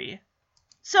degree.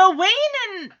 So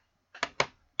Wayne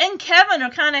and Kevin are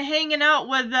kind of hanging out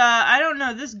with,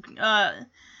 this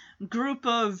group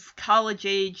of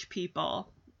college-age people.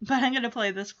 But I'm going to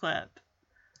play this clip.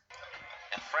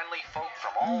 And friendly folk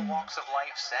from all walks of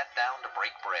life sat down to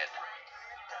break bread.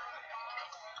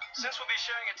 Since we'll be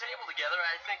sharing a table together,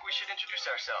 I think we should introduce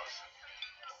ourselves.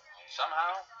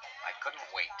 Somehow, I couldn't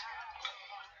wait.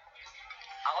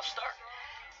 I'll start.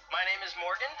 My name is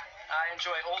Morgan. I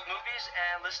enjoy old movies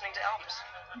and listening to albums.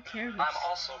 Who cares? I'm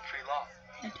also pre-law.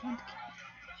 I don't care.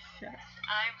 Shut up.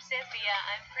 I'm Cynthia.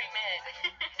 I'm pre-med.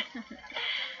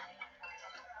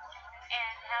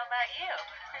 And how about you?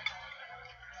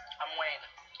 I'm Wayne.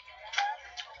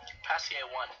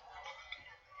 Passier 1.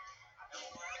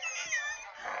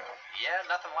 Yeah,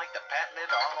 nothing like the patented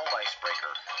Arnold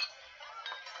icebreaker.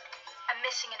 I'm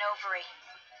missing an ovary.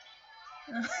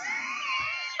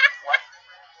 What?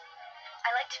 I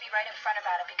like to be right in front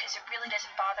about it because it really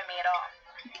doesn't bother me at all.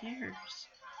 Who cares?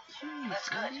 Jeez, That's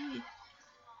good. buddy.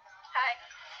 Hi.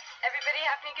 Everybody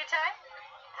having a good time?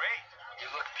 Great.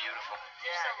 You look beautiful.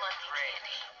 You're so lucky,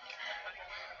 Candy.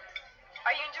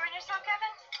 Are you enjoying yourself,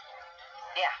 Kevin?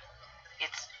 Yeah.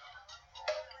 It's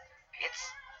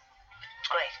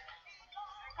great.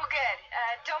 Well, good.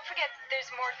 Don't forget there's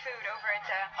more food over at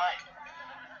the... Hi.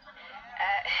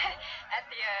 at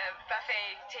the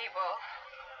buffet table.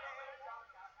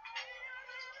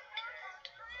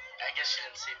 I guess you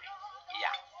didn't see me.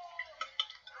 Yeah.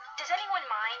 Does anyone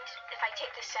mind if I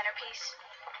take the centerpiece?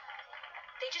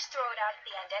 They just throw it out at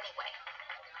the end anyway.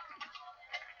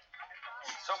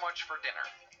 So much for dinner.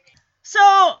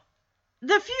 So,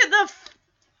 the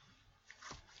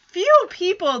few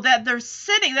people that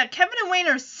Kevin and Wayne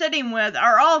are sitting with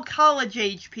are all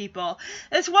college-age people.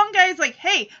 This one guy's like,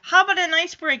 hey, how about an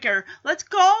icebreaker? Let's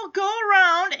go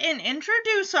around and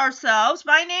introduce ourselves.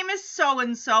 My name is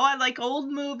so-and-so. I like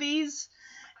old movies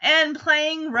and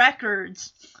playing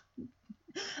records.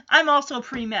 I'm also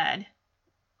pre-med.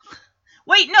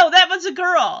 Wait, no, that was a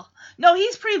girl. No,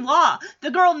 he's pre-law.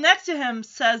 The girl next to him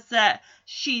says that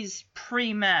she's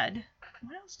pre-med.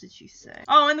 What else did she say?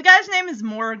 Oh, and the guy's name is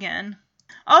Morgan.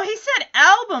 Oh, he said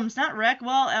albums, not rec.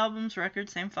 Well, albums,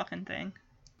 records, same fucking thing.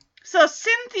 So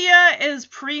Cynthia is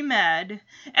pre-med.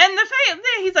 And the fact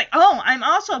that he's like, oh, I'm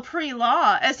also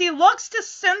pre-law. As he looks to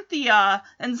Cynthia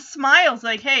and smiles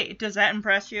like, hey, does that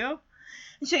impress you?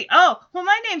 And she's like, oh, well,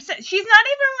 my name's... She's not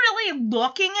even really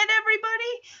looking at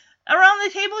everybody around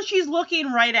the table. She's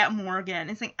looking right at Morgan.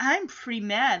 It's like, I'm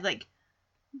pre-med. Like,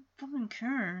 Who fucking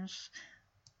cares?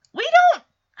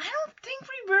 I don't think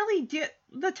we really did.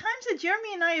 The times that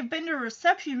Jeremy and I have been to a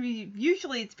reception,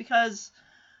 usually it's because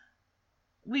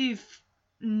we've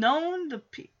known the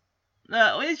people.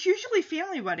 It's usually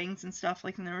family weddings and stuff,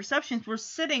 like in the receptions, we're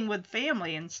sitting with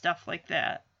family and stuff like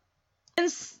that. And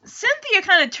Cynthia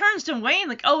kind of turns to Wayne,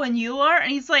 like, oh, and you are?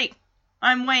 And he's like,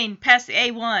 I'm Wayne, pass the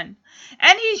A1.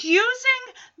 And he's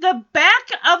using the back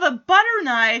of a butter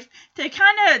knife to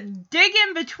kind of dig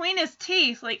in between his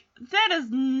teeth. Like, that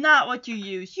is not what you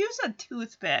use. Use a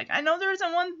toothpick. I know there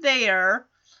isn't one there,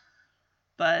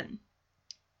 but...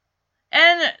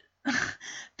 And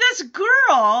this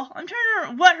girl, I'm trying to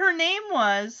remember what her name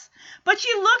was, but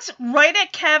she looks right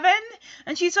at Kevin,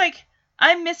 and she's like,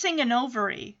 I'm missing an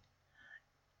ovary.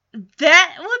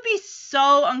 That would be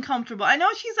so uncomfortable. I know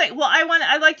she's like, well,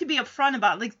 I'd like to be upfront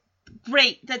about it. Like,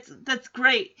 great, that's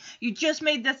great. You just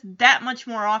made this that much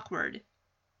more awkward.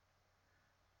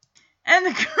 And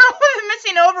the girl with the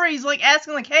missing ovaries, like,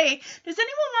 asking, like, hey, does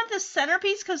anyone want this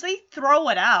centerpiece? Because they throw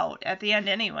it out at the end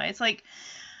anyway. It's like,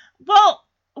 well,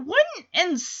 wouldn't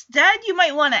instead you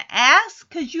might want to ask?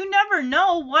 Because you never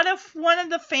know. What if one of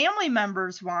the family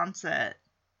members wants it?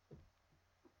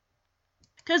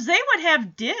 Because they would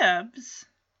have dibs.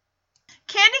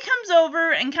 Candy comes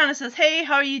over and kind of says, hey,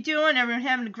 how are you doing? Everyone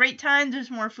having a great time? There's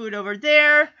more food over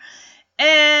there.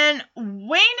 And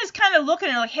Wayne is kind of looking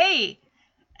at her like, hey.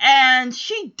 And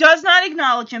she does not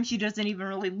acknowledge him. She doesn't even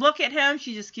really look at him.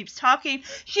 She just keeps talking.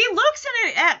 She looks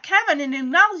at Kevin and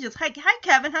acknowledges, hi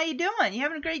Kevin, how you doing? You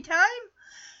having a great time?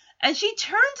 And she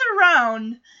turns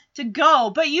around to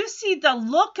go. But you see the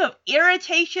look of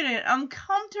irritation and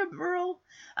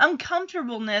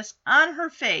uncomfortableness on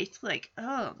her face. Like,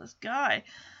 oh, this guy.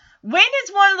 Wayne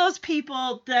is one of those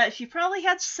people that she probably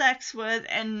had sex with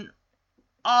and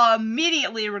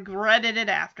immediately regretted it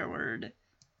afterward.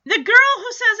 The girl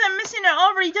who says I'm missing an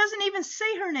ovary doesn't even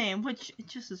say her name, which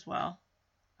just as well.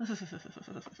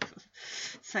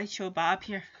 Sideshow Bob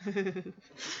here.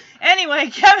 Anyway,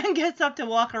 Kevin gets up to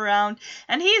walk around,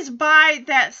 and he's by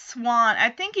that swan. I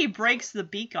think he breaks the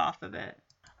beak off of it.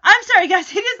 I'm sorry, guys.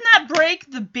 He does not break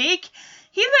the beak.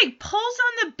 He, like, pulls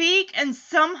on the beak and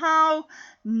somehow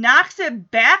knocks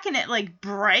it back, and it, like,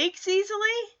 breaks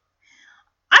easily.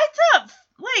 I thought,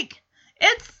 like,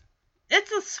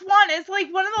 it's a swan. It's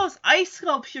like one of those ice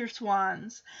sculpture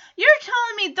swans. You're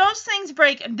telling me those things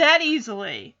break that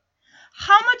easily.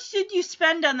 How much did you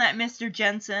spend on that, Mr.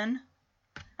 Jensen?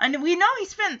 And we know he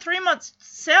spent 3 months'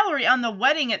 salary on the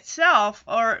wedding itself,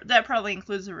 or that probably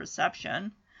includes the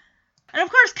reception. And of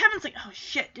course, Kevin's like, oh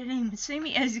shit, didn't even see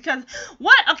me. And because,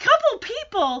 what? A couple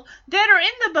people that are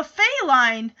in the buffet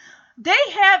line, they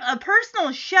have a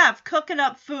personal chef cooking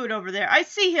up food over there. I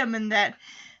see him in that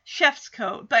chef's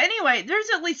coat. But anyway, there's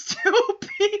at least 2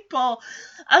 people,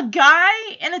 a guy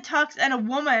in a tux and a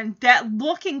woman that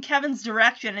look in Kevin's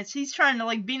direction as he's trying to,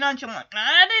 like, be nonchalant.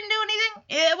 I didn't do anything.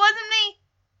 It wasn't me.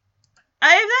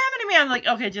 If that happened to me, I'm like,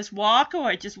 okay, just walk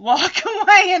away. Just walk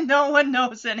away and no one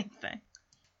knows anything.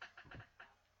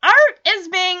 Art is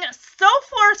being so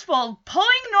forceful, pulling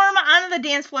Norma onto the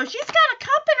dance floor. She's got a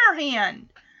cup in her hand.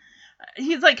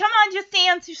 He's like, come on, just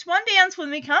dance. Just one dance with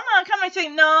me. Come on. She's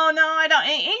like, no, I don't.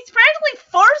 And he's practically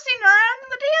forcing her onto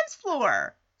the dance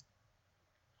floor.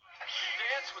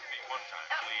 Dance with me one time,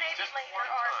 please. Maybe Just later, one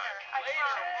Arthur. time. I Later,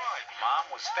 promise. what? Mom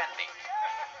was fending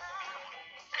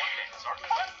One dance, Arthur.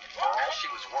 for all she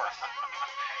was worth.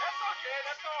 That's okay.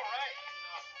 That's all right.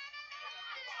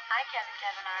 Hi,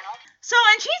 Kevin Arnold. So,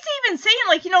 and she's even saying,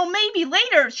 like, maybe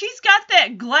later, she's got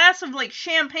that glass of, like,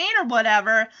 champagne or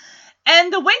whatever,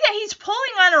 and the way that he's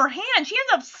pulling on her hand, she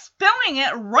ends up spilling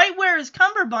it right where his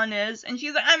cummerbund is, and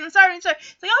she's like, I'm sorry. It's like,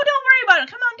 oh, don't worry about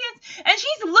it. Come on, dance. And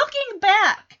she's looking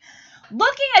back,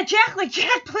 looking at Jack like,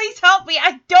 Jack, please help me.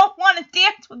 I don't want to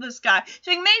dance with this guy. She's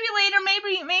like, maybe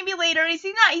later. He's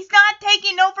not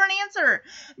taking no for an answer.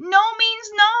 No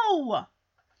means no.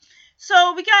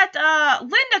 So we got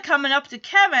Linda coming up to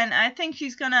Kevin. I think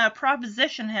she's going to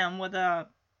proposition him with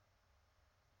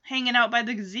hanging out by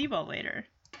the gazebo later.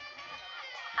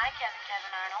 Hi,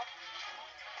 Kevin Arnold.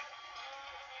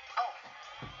 Oh,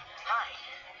 hi.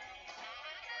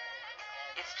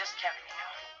 It's just Kevin, you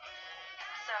know.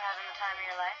 So having the time of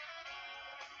your life?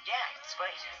 Yeah, it's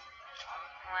great.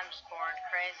 Well, I'm just bored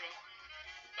crazy.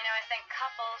 I think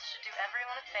couples should do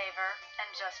everyone a favor and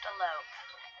just elope.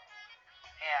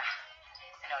 Yeah,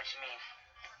 I know what you mean.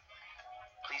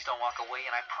 Please don't walk away,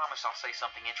 and I promise I'll say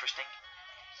something interesting.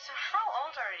 So how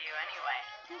old are you anyway?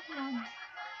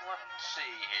 Let's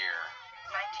see here.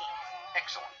 19.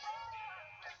 Excellent.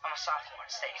 I'm a sophomore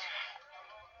at State.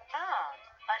 Oh,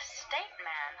 a state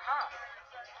man, huh?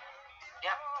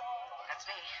 Yep, that's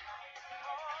me.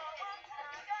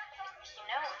 You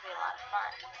know it would be a lot of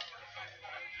fun.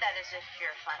 That is, if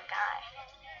you're a fun guy.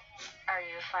 Are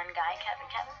you a fun guy, Kevin?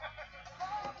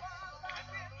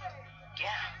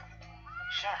 Yeah,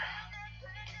 sure.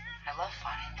 I love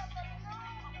fun.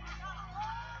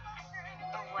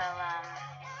 Well,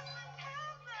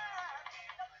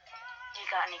 you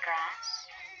got any grass?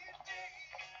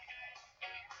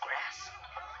 Grass?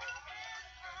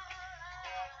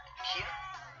 Here?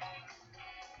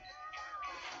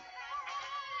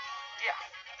 Yeah,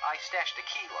 I stashed a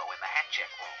kilo in the hat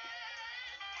check room.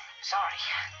 Sorry.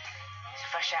 It's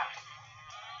fresh out.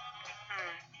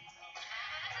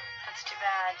 That's too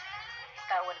bad.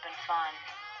 That would have been fun.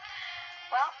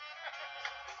 Well,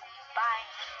 bye.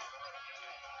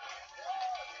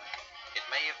 It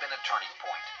may have been a turning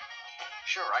point.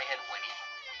 Sure, I had Winnie,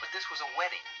 but this was a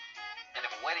wedding. And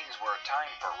if weddings were a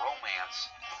time for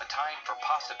romance, a time for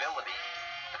possibility,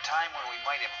 a time when we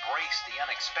might embrace the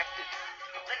unexpected,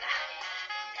 Linda.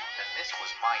 then this was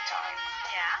my time.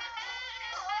 Yeah?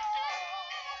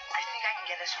 I think I can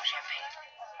get us some champagne.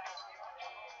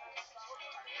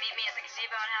 Meet me at the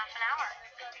gazebo in half an hour.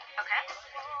 Okay?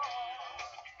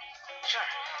 Sure.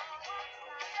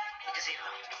 The gazebo.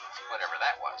 Whatever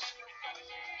that was.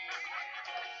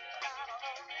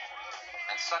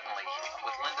 And suddenly,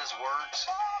 with Linda's words,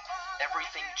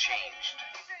 everything changed.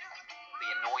 The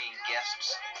annoying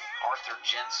guests, Arthur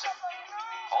Jensen,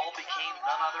 all became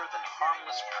none other than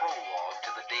harmless prologue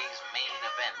to the day's main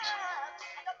event.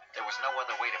 There was no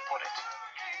other way to put it.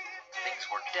 Things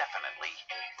were definitely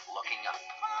looking up.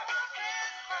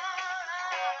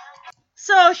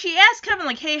 So she asked Kevin,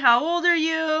 like, hey, how old are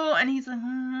you? And he's like,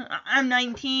 I'm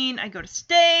 19. I go to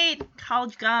state,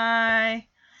 college guy.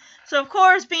 So, of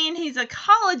course, being he's a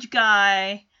college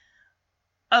guy,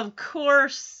 of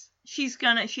course, she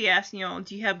asks,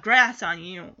 do you have grass on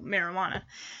you, marijuana?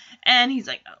 And he's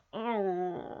like,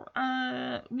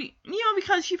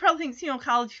 because she probably thinks,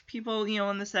 college people,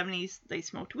 in the 70s, they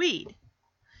smoked weed.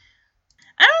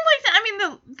 I don't like that. I mean,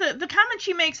 the comment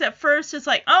she makes at first is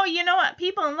like, oh, you know what?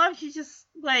 People in love should just,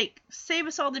 save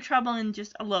us all the trouble and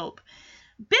just elope.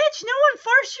 Bitch, no one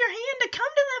forced your hand to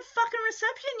come to that fucking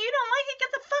reception. You don't like it?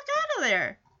 Get the fuck out of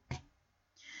there.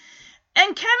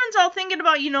 And Kevin's all thinking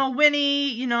about,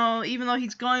 Winnie, even though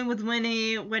he's going with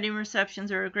Winnie, wedding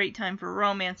receptions are a great time for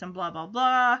romance and blah, blah,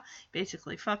 blah.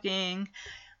 Basically fucking,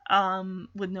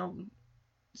 with no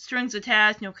strings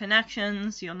attached, no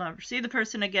connections, you'll never see the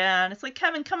person again. It's like,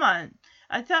 Kevin, come on.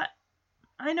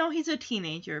 I know he's a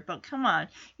teenager, but come on.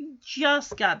 You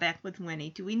just got back with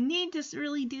Winnie. Do we need to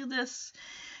really do this?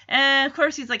 And, of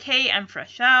course, he's like, hey, I'm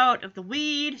fresh out of the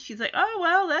weed. She's like, oh,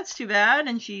 well, that's too bad.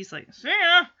 And she's like,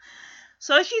 yeah.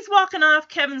 So she's walking off.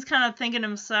 Kevin's kind of thinking to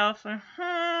himself,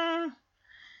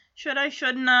 should I,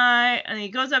 shouldn't I? And he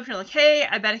goes up to her like, hey,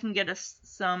 I bet I can get us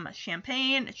some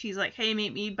champagne. She's like, hey,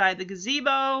 meet me by the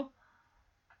gazebo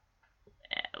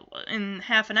in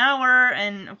half an hour.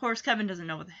 And, of course, Kevin doesn't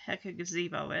know what the heck a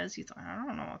gazebo is. He's like, I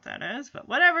don't know what that is, but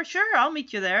whatever, sure, I'll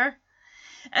meet you there.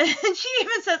 And she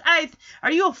even says,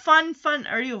 are you a funny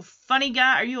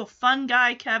guy? Are you a fun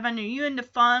guy, Kevin? Are you into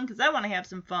fun? Because I want to have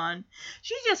some fun.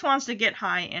 She just wants to get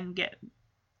high and get,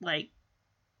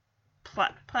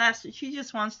 plastic. She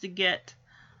just wants to get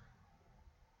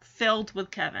filled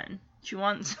with Kevin. She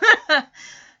wants,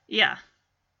 yeah.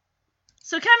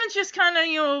 So Kevin's just kind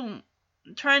of,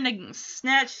 trying to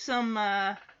snatch some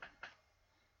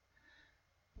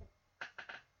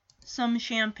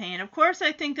champagne. Of course,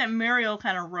 I think that Muriel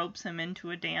kind of ropes him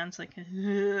into a dance, like, ugh. As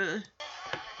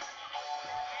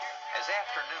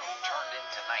afternoon turned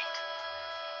into night,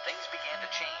 things began to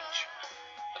change.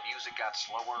 The music got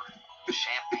slower, the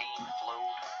champagne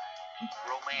flowed,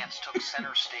 romance took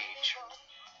center stage.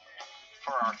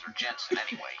 For Arthur Jensen,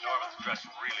 anyway. Norman's dress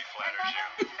really flatters you.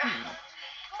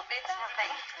 It's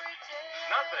nothing.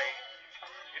 Nothing?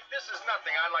 If this is nothing,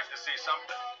 I'd like to see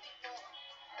something.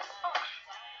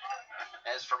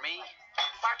 As for me,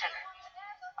 Bartender.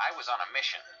 I was on a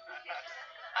mission.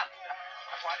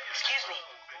 Excuse me.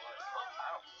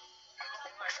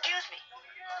 Excuse me.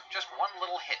 Just one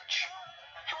little hitch.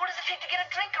 Hey, what does it take to get a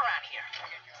drink around here?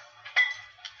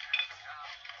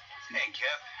 Hey,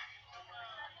 Kev.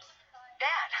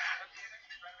 Dad,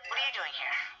 what are you doing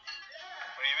here?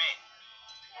 What do you mean?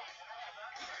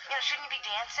 Shouldn't you be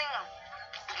dancing?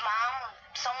 With Mom or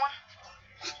someone?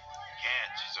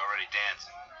 Can't. She's already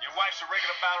dancing. Your wife's a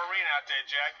regular ballerina out there,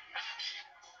 Jack.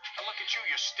 Now look at you.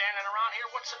 You're standing around here.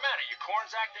 What's the matter? Your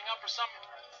corn's acting up or something?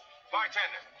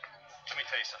 Bartender, let me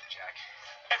tell you something, Jack.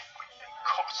 Everything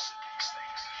costs in these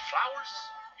things. Flowers,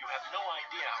 You have no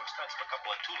idea how expensive a couple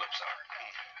of tulips are.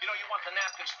 You know, you want the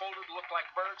napkins folded to look like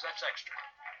birds? That's extra.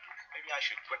 Maybe I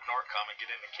should quit Norcom and get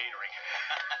into catering.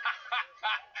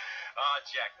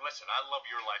 Jack, listen, I love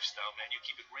your lifestyle, man. You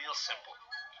keep it real simple.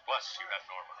 Plus, you have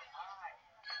Norma.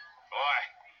 Boy,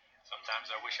 sometimes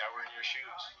I wish I were in your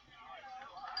shoes.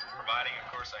 Providing,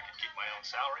 of course, I could keep my own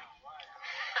salary.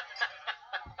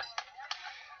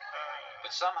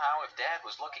 But somehow, if Dad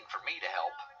was looking for me to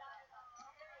help,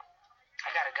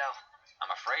 I gotta go.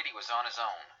 I'm afraid he was on his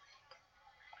own.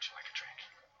 Would you like a drink?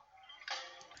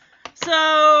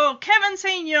 So, Kevin's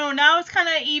saying, now it's kind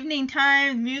of evening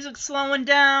time, music's slowing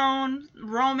down,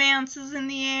 romance is in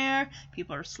the air,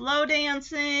 people are slow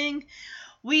dancing.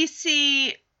 We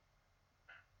see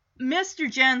Mr.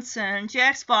 Jensen,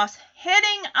 Jack's boss,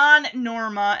 hitting on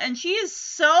Norma, and she is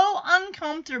so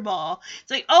uncomfortable.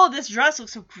 It's like, oh, this dress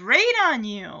looks so great on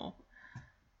you.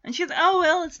 And she's like, oh,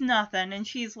 well, it's nothing. And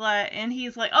he's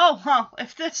like, oh, well,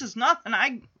 if this is nothing,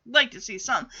 I'd like to see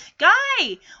something. Guy,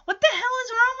 what the hell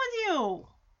is wrong with you?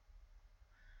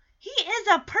 He is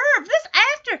a perv. This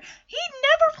actor, he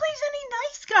never plays any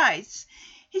nice guys.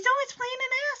 He's always playing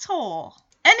an asshole.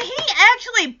 And he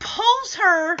actually pulls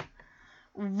her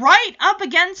right up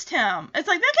against him. It's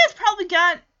like, that guy's probably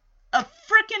got a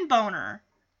frickin' boner.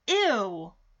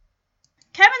 Ew.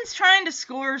 Kevin's trying to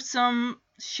score some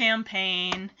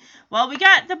champagne. Well, we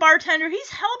got the bartender. He's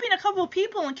helping a couple of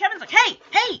people, and Kevin's like, hey,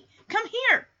 come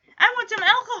here. I want some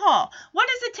alcohol. What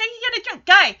does it take to get a drink?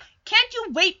 Guy, can't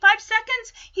you wait 5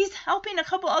 seconds? He's helping a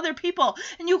couple other people,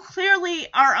 and you clearly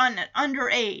are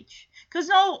underage. Because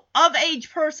no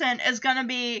of-age person is going to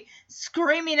be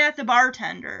screaming at the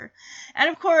bartender. And,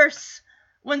 of course,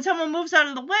 when someone moves out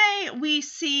of the way, we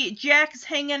see Jack's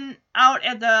hanging out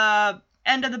at the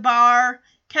end of the bar.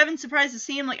 Kevin's surprised to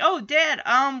see him, like, oh, Dad,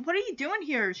 what are you doing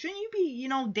here? Shouldn't you be,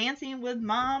 dancing with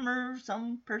Mom or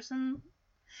some person?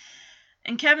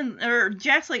 And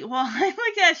Jack's like, well, I'd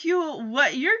like to ask you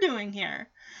what you're doing here.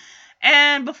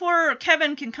 And before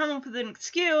Kevin can come up with an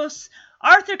excuse,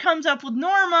 Arthur comes up with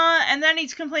Norma, and then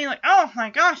he's complaining like, oh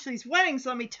my gosh, these weddings,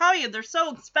 let me tell you, they're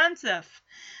so expensive.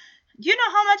 Do you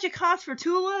know how much it costs for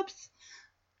tulips?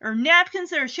 Or napkins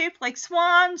that are shaped like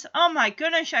swans? Oh my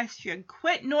goodness, I should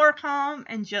quit Norcom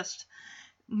and just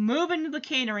move into the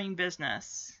catering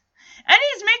business. And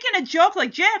he's making a joke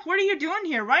like, Jack, what are you doing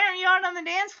here? Why aren't you out on the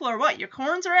dance floor? What, your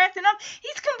corns are acting up?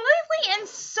 He's completely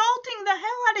insulting the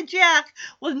hell out of Jack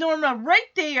with Norma right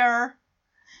there.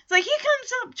 It's like he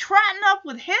comes up trotting up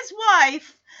with his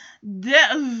wife. Kind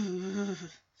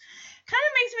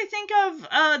of makes me think of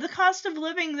the Cost of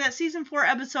Living, that season 4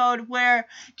 episode where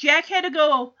Jack had to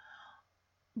go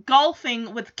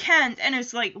golfing with Kent, and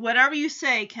it's like, whatever you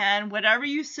say, Ken, whatever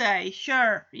you say,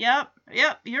 sure, yep,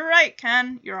 you're right,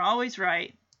 Ken, you're always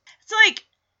right. It's like,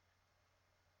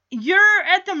 you're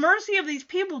at the mercy of these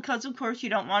people because, of course, you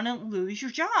don't want to lose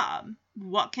your job.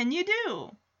 What can you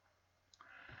do?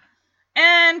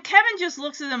 And Kevin just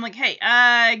looks at them like, hey,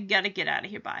 I gotta get out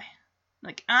of here, bye.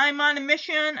 Like, I'm on a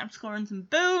mission, I'm scoring some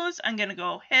booze, I'm gonna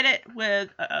go hit it with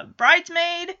a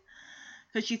bridesmaid,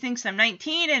 because she thinks I'm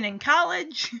 19 and in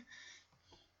college.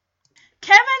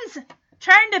 Kevin's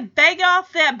trying to beg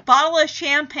off that bottle of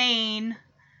champagne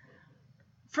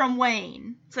from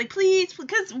Wayne. It's like, please,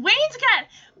 because we come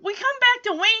back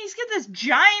to Wayne, he's got this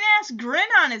giant-ass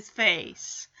grin on his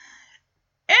face.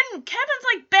 And Kevin's,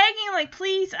 like, begging, like,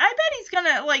 please, I bet he's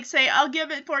gonna, like, say, I'll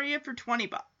give it for you for $20.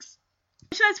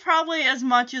 That's probably as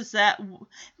much as that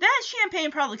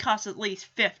champagne probably costs at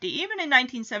least $50, even in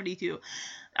 1972.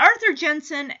 Arthur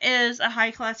Jensen is a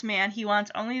high-class man. He wants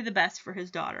only the best for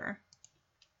his daughter.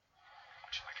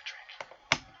 Would you like a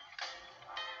drink?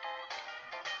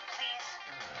 Please.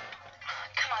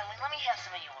 Come on, let me have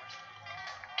some of yours.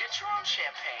 Get your own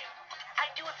champagne.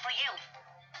 I'd do it for you.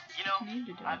 You know,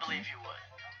 I believe you would.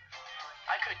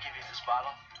 I could give you this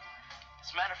bottle. As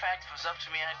a matter of fact, if it was up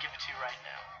to me, I'd give it to you right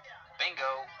now.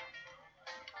 Bingo.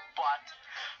 But,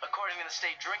 according to the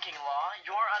state drinking law,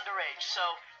 you're underage, so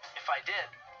if I did,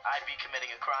 I'd be committing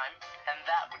a crime, and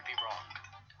that would be wrong.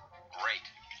 Great.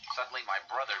 Suddenly my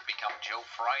brother'd become Joe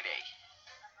Friday.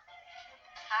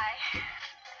 Hi.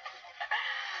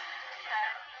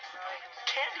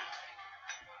 Candy!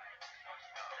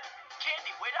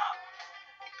 Candy, wait up!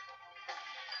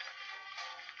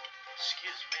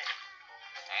 Excuse me.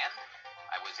 And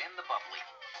I was in the bubbly.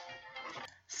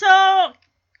 So,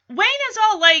 Wayne is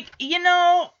all like,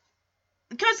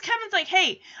 because Kevin's like,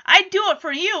 hey, I'd do it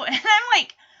for you. And I'm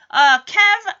like,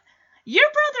 Kev, your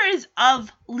brother is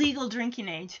of legal drinking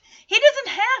age. He doesn't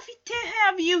have to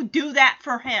have you do that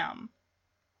for him.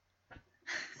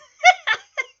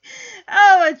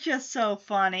 Oh, it's just so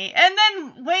funny. And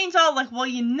then Wayne's all like, well,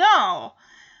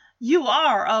 you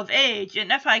are of age,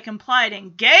 and if I complied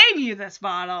and gave you this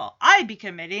bottle, I'd be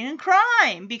committing a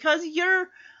crime because you're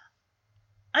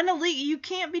an elite. You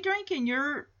can't be drinking.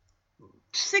 You're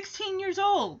 16 years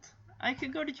old. I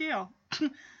could go to jail.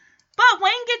 But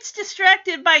Wayne gets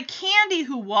distracted by Candy,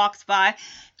 who walks by.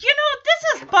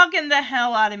 This is bugging the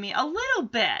hell out of me a little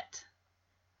bit.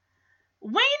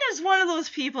 Wayne is one of those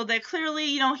people that clearly,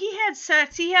 he had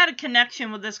sex, he had a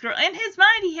connection with this girl. In his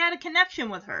mind, he had a connection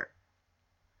with her.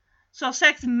 So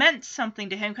sex meant something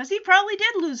to him, because he probably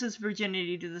did lose his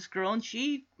virginity to this girl, and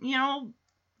she,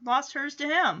 lost hers to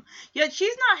him. Yet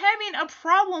she's not having a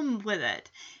problem with it.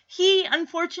 He,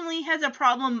 unfortunately, has a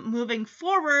problem moving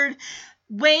forward.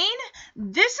 Wayne,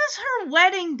 this is her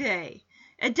wedding day.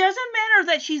 It doesn't matter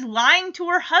that she's lying to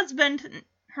her husband,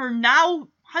 her now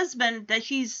husband, that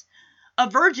she's a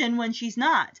virgin when she's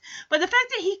not. But the fact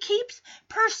that he keeps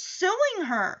pursuing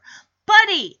her.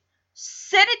 Buddy,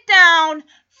 sit it down,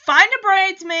 find a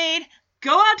bridesmaid,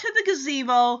 go out to the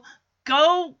gazebo,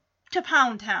 go to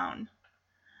Pound Town.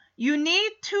 You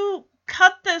need to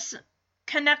cut this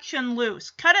connection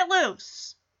loose. Cut it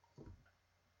loose.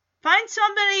 Find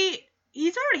somebody.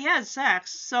 He's already had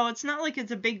sex, so it's not like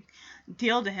it's a big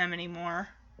deal to him anymore.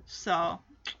 So,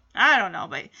 I don't know,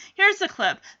 but here's the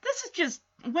clip. This is just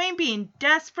Wayne being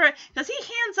desperate, because he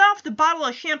hands off the bottle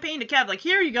of champagne to Kev, like,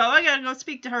 here you go, I gotta go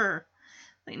speak to her.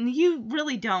 Like, you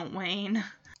really don't, Wayne.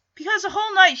 Because the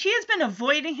whole night, she has been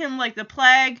avoiding him like the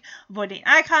plague, avoiding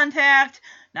eye contact,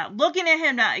 not looking at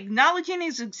him, not acknowledging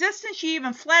his existence. She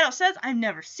even flat out says, I've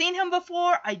never seen him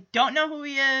before, I don't know who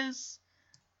he is.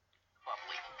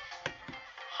 Lovely.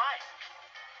 Hi.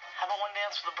 How about one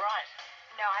dance with the bride?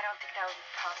 No, I don't think that would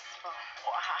be possible.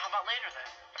 Well, how about later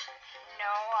then? No,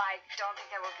 I don't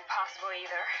think that would be possible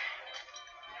either.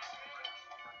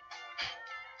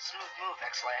 Smooth move,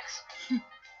 X-Lax.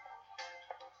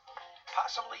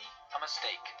 Possibly a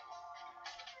mistake.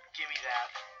 Give me that.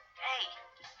 Hey.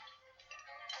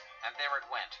 And there it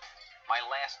went. My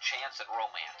last chance at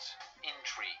romance,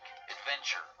 intrigue,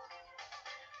 adventure.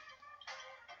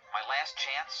 My last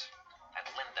chance at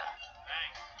Linda.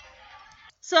 Thanks.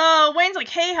 So Wayne's like,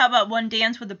 hey, how about one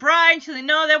dance with the bride? She's like,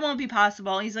 no, that won't be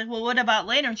possible. He's like, well, what about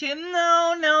later? And she's like,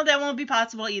 no, that won't be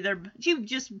possible either. She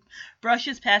just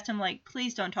brushes past him like,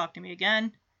 please don't talk to me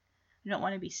again. I don't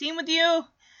want to be seen with you.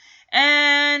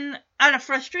 And out of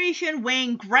frustration,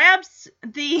 Wayne grabs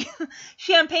the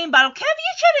champagne bottle. Kev,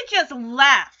 you should have just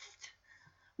left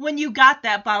when you got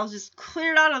that bottle. Just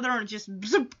cleared out of there and just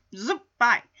zip,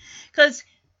 bye. Because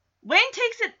Wayne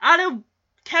takes it out of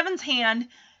Kevin's hand.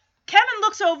 Kevin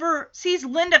looks over, sees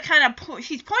Linda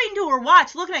she's pointing to her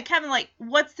watch, looking at Kevin like,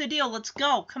 what's the deal? Let's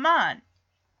go. Come on.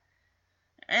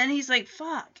 And he's like,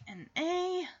 fuck.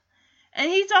 And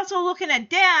he's also looking at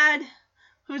Dad,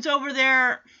 who's over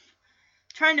there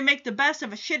trying to make the best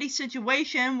of a shitty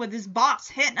situation with his boss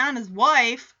hitting on his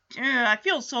wife. I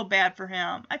feel so bad for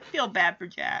him. I feel bad for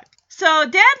Jack. So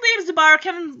Dad leaves the bar.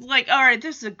 Kevin's like, all right,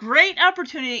 this is a great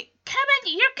opportunity. Kevin,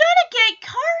 you're gonna get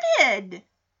carded.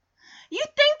 You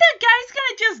think that guy's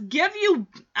gonna just give you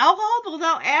alcohol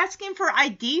without asking for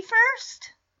ID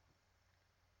first?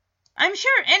 I'm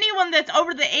sure anyone that's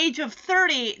over the age of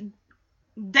 30,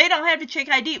 they don't have to check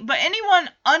ID, but anyone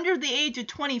under the age of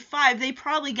 25, they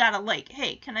probably gotta like,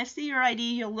 hey, can I see your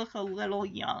ID? You look a little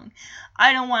young.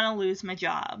 I don't want to lose my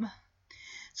job.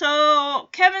 So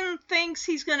Kevin thinks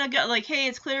he's gonna go like, hey,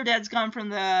 it's clear Dad's gone from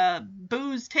the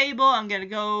booze table. I'm gonna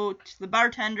go to the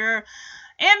bartender.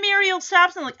 And Muriel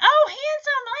stops and like, oh,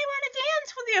 handsome, I want to dance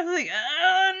with you. Like,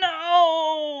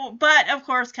 no. But, of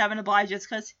course, Kevin obliges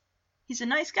because he's a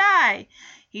nice guy.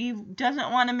 He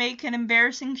doesn't want to make an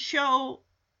embarrassing show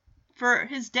for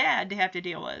his dad to have to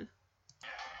deal with.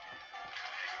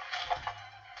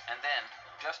 And then,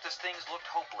 just as things looked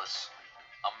hopeless,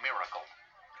 a miracle.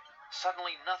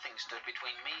 Suddenly nothing stood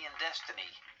between me and destiny.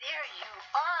 There you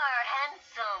are,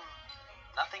 handsome.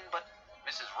 Nothing but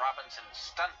Mrs. Robinson's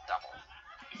stunt double.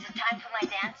 Is it time for my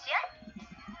dance yet?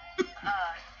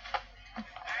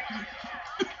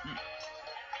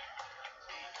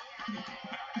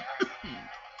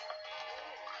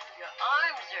 Your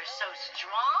arms are so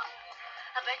strong.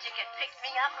 I bet you could pick me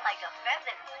up like a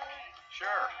feather.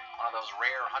 Sure, one of those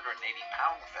rare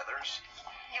 180-pound feathers.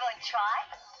 You want to try?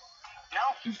 No.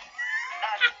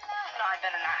 No, I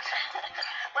better not.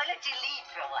 Why don't you leave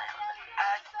for a while?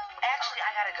 Actually,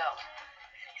 I gotta go.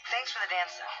 Thanks for the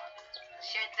dance, though.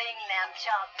 Sure thing, lamb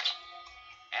chop.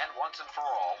 And once and for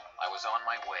all, I was on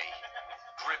my way.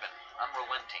 Driven,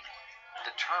 unrelenting,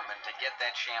 determined to get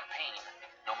that champagne,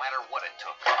 no matter what it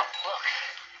took. Look.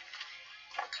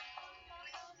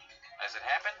 As it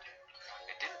happened,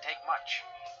 it didn't take much.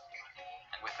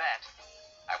 And with that,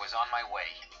 I was on my way.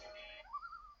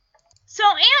 So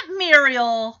Aunt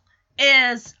Muriel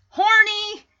is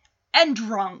horny and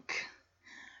drunk.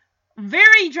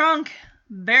 Very drunk,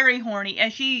 very horny.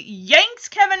 And she yanks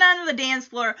Kevin onto the dance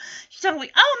floor. She's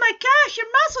like, oh my gosh, your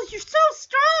muscles, you're so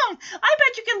strong. I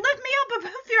bet you can lift me up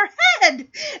above your head.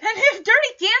 And if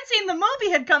Dirty Dancing, the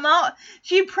movie, had come out,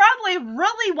 she'd probably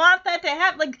really want that to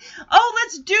happen. Like, oh,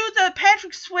 let's do the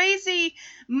Patrick Swayze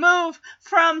move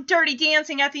from Dirty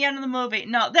Dancing at the end of the movie.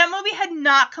 No, that movie had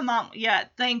not come out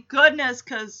yet. Thank goodness,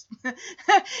 because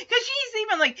she's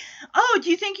even like, oh,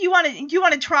 do you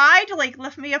want to try to like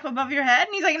lift me up above your head?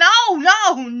 And he's like, no,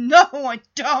 I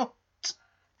don't.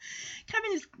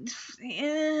 Kevin is,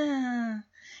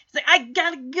 he's like, I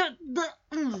gotta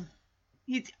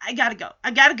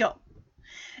go.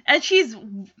 And he's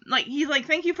like,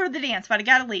 thank you for the dance, but I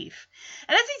gotta leave.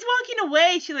 And as he's walking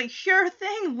away, she's like, sure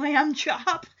thing, lamb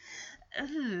chop.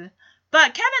 Ugh.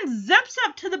 But Kevin zips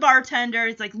up to the bartender.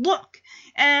 He's like, look.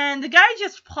 And the guy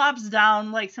just plops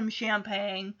down like some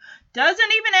champagne.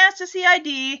 Doesn't even ask to see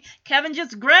ID. Kevin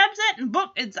just grabs it and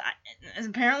book.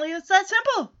 Apparently it's that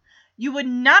simple. You would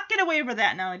not get away with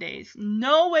that nowadays.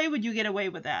 No way would you get away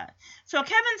with that. So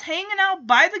Kevin's hanging out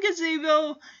by the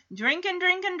gazebo, drinking,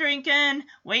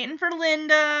 waiting for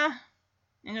Linda.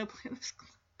 And he'll play this clip.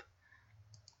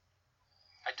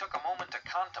 I took a moment to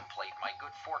contemplate my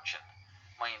good fortune,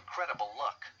 my incredible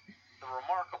luck, the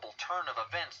remarkable turn of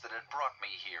events that had brought me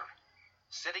here,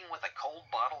 sitting with a cold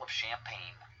bottle of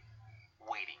champagne,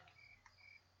 waiting,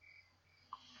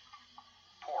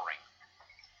 pouring,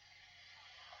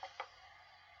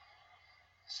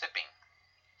 sipping,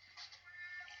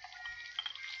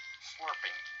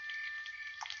 slurping,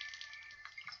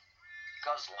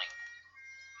 guzzling,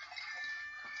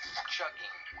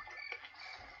 chugging,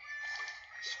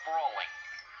 sprawling.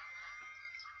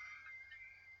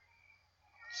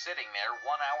 Sitting there 1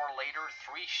 hour later,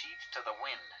 3 sheets to the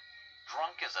wind,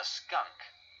 drunk as a skunk,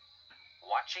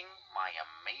 watching my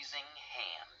amazing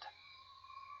hand.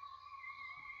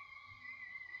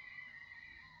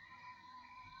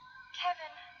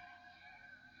 Kevin,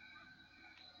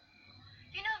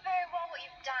 you know very well what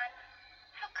you've done.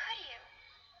 How could you?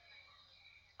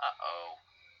 Uh-oh.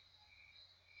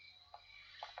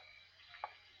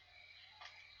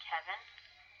 Kevin?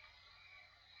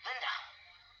 Linda.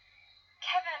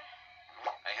 Kevin.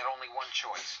 I had only one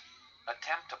choice.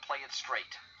 Attempt to play it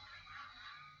straight.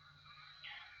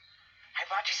 I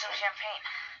brought you some champagne.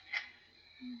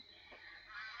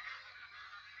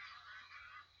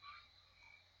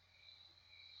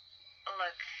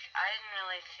 Look, I didn't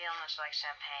really feel much like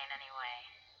champagne anyway.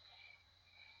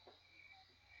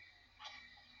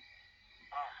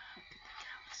 Oh.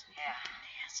 Yeah.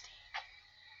 Nasty.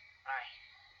 Alright.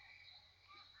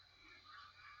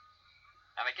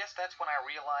 And I guess that's when I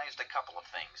realized a couple of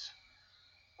things.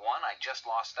 One, I just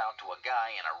lost out to a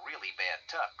guy in a really bad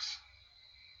tux.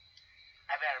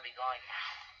 I better be going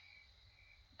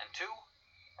now. And two,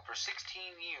 for 16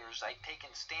 years I'd taken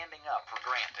standing up for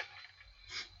granted.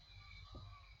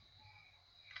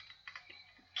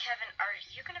 Kevin, are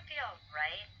you gonna be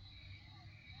alright?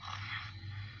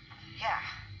 Yeah.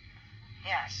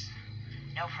 Yes.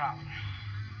 No problem.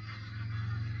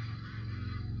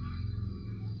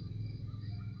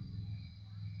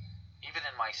 Even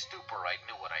in my stupor, I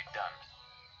knew what I'd done.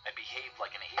 I behaved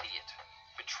like an idiot,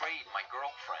 betrayed my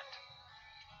girlfriend.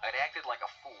 I'd acted like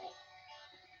a fool.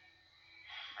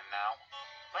 And now?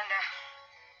 Linda.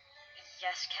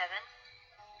 Yes, Kevin?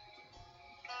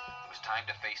 It was time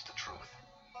to face the truth.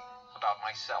 About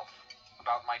myself.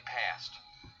 About my past.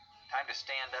 Time to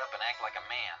stand up and act like a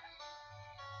man.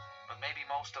 But maybe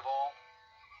most of all,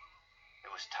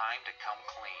 it was time to come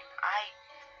clean.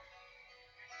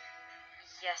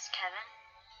 Yes, Kevin?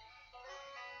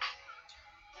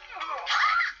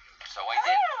 So I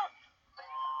did.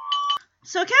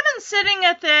 So Kevin's sitting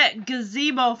at that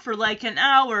gazebo for like an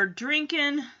hour,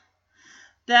 drinking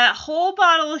that whole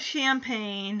bottle of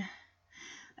champagne.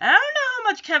 I don't know how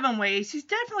much Kevin weighs. He's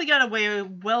definitely got to weigh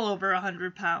well over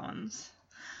 100 pounds.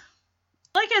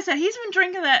 Like I said, he's been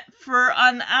drinking that for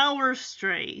an hour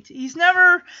straight. He's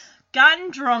never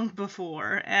gotten drunk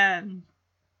before, and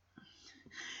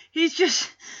he's just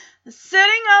sitting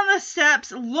on the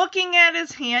steps looking at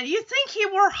his hand. You think he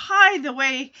were high the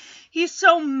way he's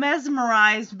so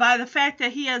mesmerized by the fact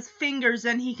that he has fingers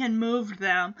and he can move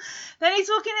them. Then he's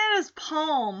looking at his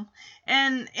palm,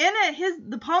 and in it,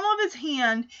 the palm of his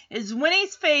hand is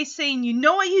Winnie's face saying, you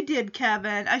know what you did,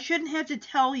 Kevin. I shouldn't have to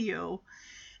tell you.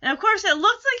 And of course, it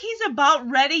looks like he's about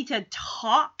ready to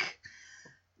talk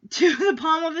to the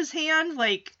palm of his hand,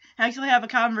 like, actually have a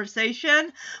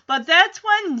conversation. But that's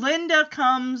when Linda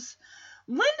comes.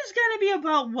 Linda's got to be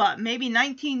about, what, maybe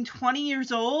 19, 20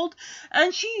 years old.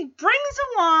 And she brings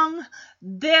along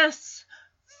this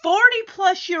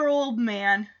 40-plus-year-old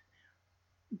man.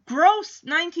 Gross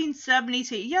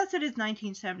 1972. Yes, it is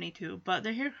 1972, but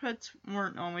the haircuts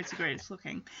weren't always the greatest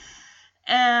looking.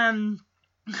 And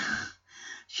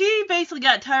she basically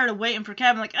got tired of waiting for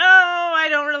Kevin, like, oh, I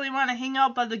don't really want to hang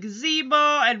out by the gazebo.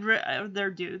 I'd rather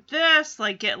do this,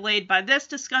 like get laid by this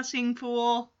disgusting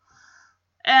fool.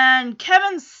 And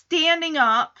Kevin's standing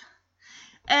up,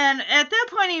 and at that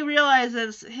point he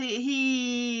realizes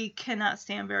he cannot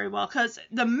stand very well, because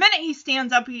the minute he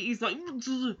stands up, he's like,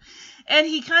 and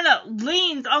he kind of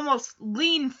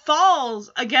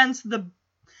falls against the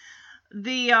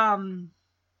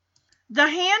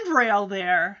handrail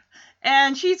there.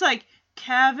 And she's like,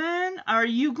 Kevin, are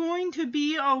you going to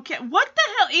be okay? What the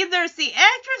hell? Either it's the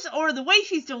actress or the way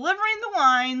she's delivering the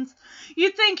lines.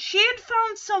 You'd think she had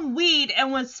found some weed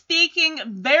and was speaking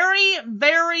very,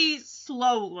 very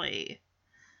slowly.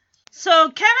 So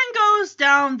Kevin goes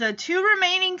down the 2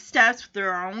 remaining steps.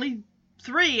 There are only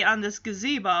 3 on this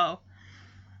gazebo.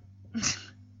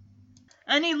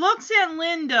 And he looks at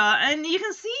Linda, and you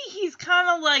can see he's kind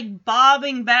of like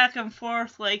bobbing back and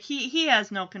forth, like he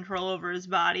has no control over his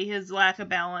body, his lack of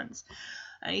balance.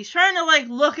 And he's trying to like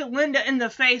look at Linda in the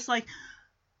face, like,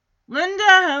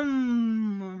 Linda,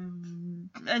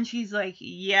 and she's like,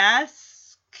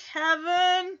 yes,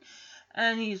 Kevin.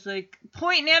 And he's like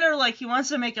pointing at her like he wants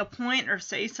to make a point or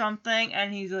say something,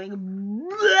 and he's like,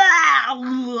 and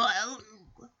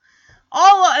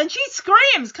she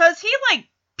screams because he like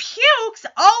pukes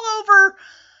all over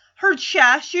her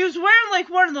chest. She was wearing like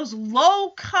one of those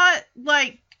low cut,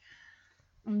 like,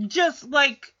 just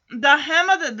like the hem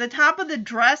of the top of the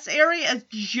dress area is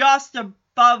just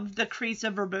above the crease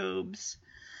of her boobs,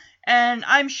 and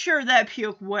I'm sure that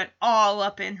puke went all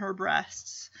up in her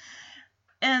breasts.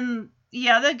 And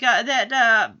yeah, that guy,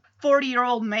 that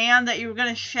 40-year-old man that you were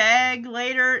gonna shag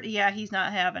later, yeah, he's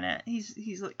not having it.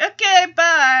 He's like, okay,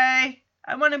 bye.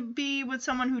 I want to be with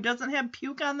someone who doesn't have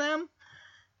puke on them.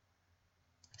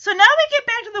 So now we get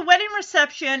back to the wedding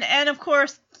reception, and of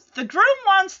course, the groom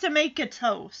wants to make a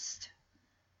toast.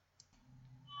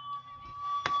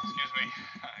 Excuse me.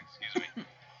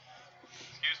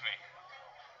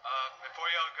 Before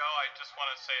y'all go, I just want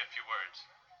to say a few words.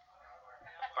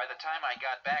 By the time I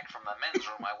got back from the men's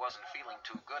room, I wasn't feeling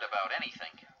too good about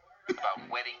anything. About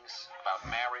weddings, about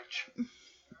marriage,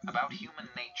 about human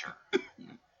nature.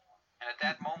 And at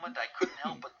that moment, I couldn't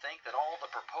help but think that all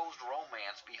the proposed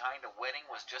romance behind a wedding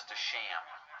was just a sham.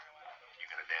 You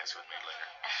gonna dance with me later?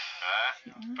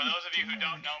 For those of you who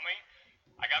don't know me,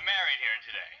 I got married here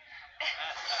today.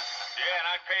 Yeah, and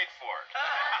I paid for it.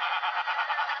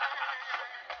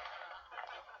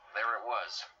 There it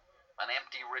was, an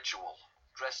empty ritual,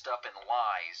 dressed up in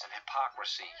lies and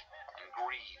hypocrisy and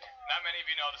greed. Not many of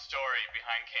you know the story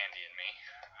behind Candy and me.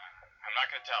 I'm not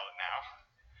gonna tell it now.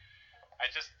 I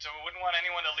just wouldn't want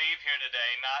anyone to leave here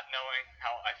today not knowing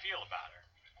how I feel about her.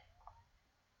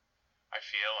 I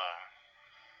feel,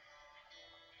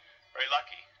 very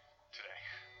lucky today.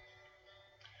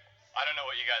 I don't know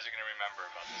what you guys are going to remember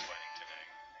about this wedding today.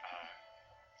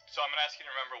 So I'm going to ask you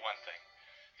to remember one thing.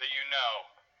 That you know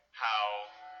how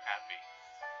happy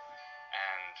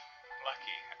and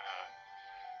lucky,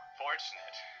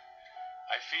 fortunate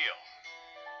I feel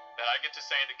that I get to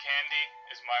say that Candy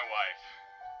is my wife.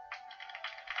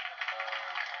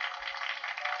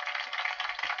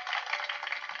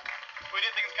 We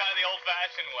did things kind of the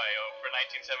old-fashioned way, for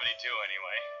 1972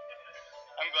 anyway.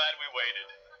 I'm glad we waited.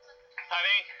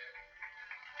 Honey?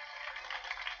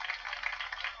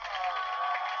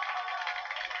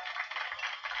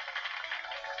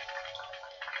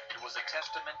 It was a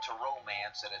testament to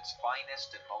romance at its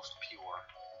finest and most pure.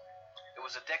 It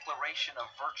was a declaration of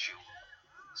virtue,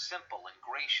 simple and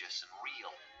gracious and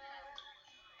real.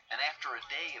 And after a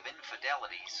day of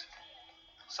infidelities,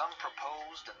 some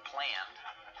proposed and planned,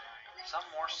 some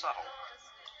more subtle,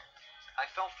 I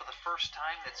felt for the first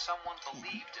time that someone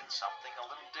believed in something a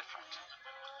little different.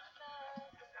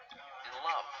 In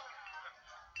love.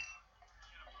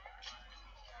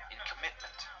 In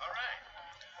commitment. All right.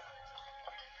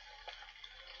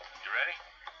 You ready?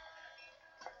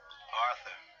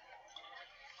 Arthur.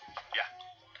 Yeah.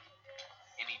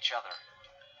 In each other.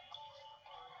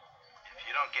 If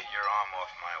you don't get your arm off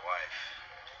my wife,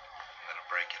 I'm gonna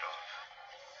break it off.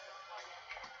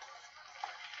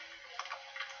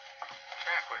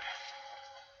 Backward.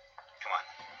 Come on,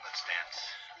 let's dance.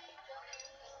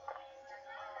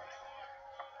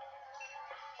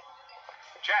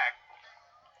 Jack.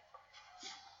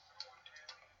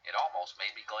 almost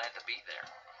made me glad to be there.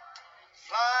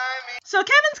 So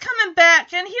Kevin's coming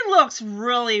back, and he looks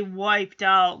really wiped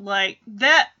out. Like,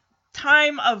 that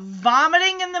time of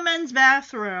vomiting in the men's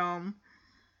bathroom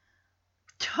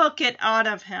took it out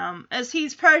of him, as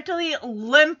he's practically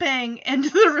limping into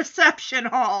the reception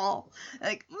hall.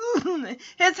 Like,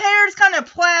 his hair's kind of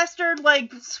plastered,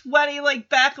 like, sweaty, like,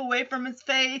 back away from his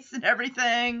face and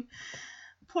everything.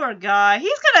 Poor guy.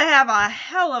 He's gonna have a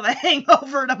hell of a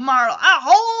hangover tomorrow. A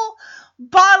whole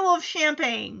bottle of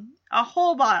champagne. A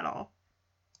whole bottle.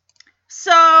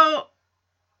 So,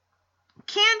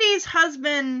 Candy's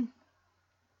husband...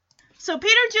 So,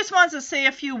 Peter just wants to say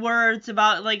a few words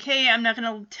about, like, hey, I'm not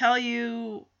going to tell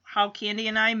you how Candy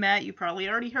and I met. You probably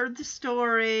already heard the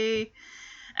story.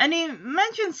 And he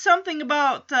mentioned something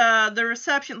about the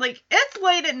reception. Like, it's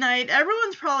late at night.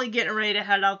 Everyone's probably getting ready to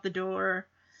head out the door.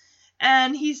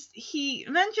 And he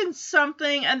mentioned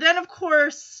something. And then, of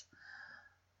course...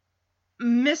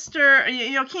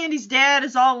 Candy's dad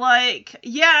is all like,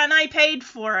 yeah, and I paid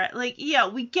for it. Like, yeah,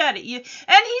 we get it. And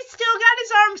he's still got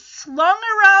his arm slung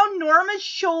around Norma's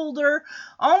shoulder,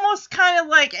 almost kind of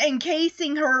like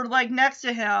encasing her, like, next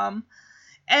to him.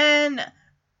 And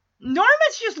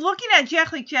Norma's just looking at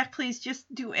Jack like, Jack, please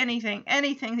just do anything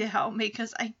to help me,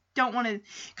 because I don't want to,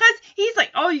 because he's like,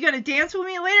 oh, you gonna dance with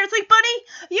me later? It's like, buddy,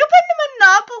 you've been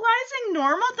monopolizing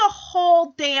Norma the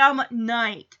whole damn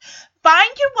night.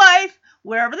 Find your wife,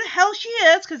 wherever the hell she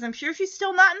is, because I'm sure she's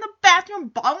still not in the bathroom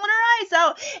bawling her eyes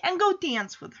out, and go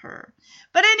dance with her.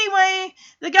 But anyway,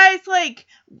 the guy's like,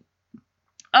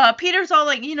 Peter's all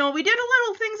like, we did a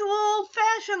little things a little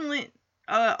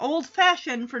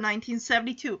old-fashioned for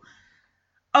 1972.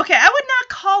 Okay, I would not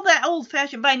call that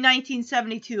old-fashioned by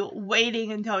 1972,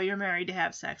 waiting until you're married to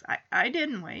have sex. I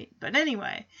didn't wait, but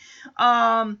anyway.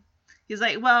 He's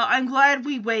like, well, I'm glad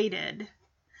we waited.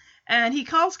 And he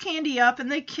calls Candy up,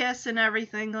 and they kiss and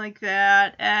everything like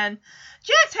that. And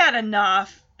Jack's had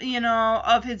enough,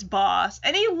 of his boss.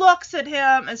 And he looks at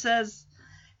him and says,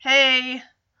 hey,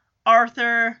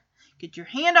 Arthur, get your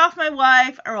hand off my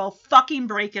wife, or I'll fucking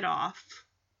break it off.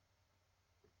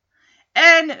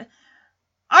 And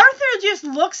Arthur just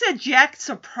looks at Jack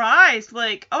surprised,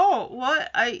 like, oh, what?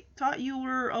 I thought you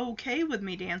were okay with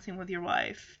me dancing with your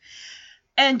wife.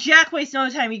 And Jack wastes no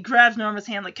time. He grabs Norma's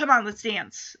hand, like, come on, let's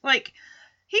dance. Like,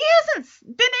 he hasn't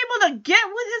been able to get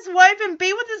with his wife and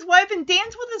be with his wife and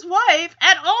dance with his wife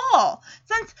at all.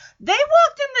 Since they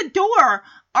walked in the door,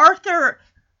 Arthur,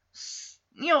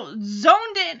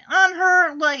 zoned in on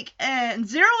her, like, and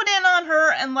zeroed in on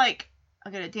her, and, like, I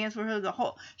gotta dance with her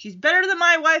she's better than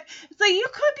my wife. It's like, you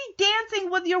could be dancing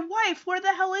with your wife. Where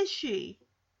the hell is she?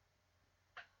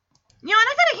 And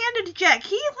I gotta hand it to Jack.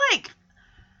 He, like,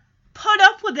 put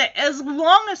up with it as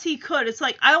long as he could. It's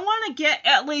like, I want to get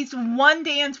at least one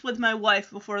dance with my wife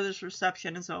before this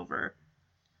reception is over.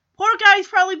 Poor guy's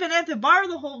probably been at the bar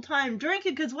the whole time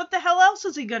drinking, because what the hell else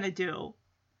is he gonna do?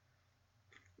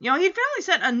 He finally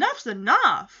said, enough's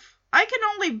enough. I can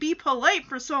only be polite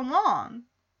for so long.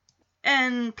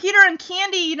 And Peter and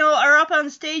Candy, are up on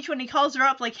stage when he calls her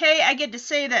up, like, hey, I get to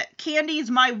say that Candy's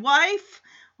my wife.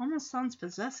 Almost sounds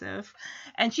possessive.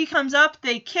 And she comes up,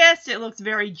 they kiss, it looks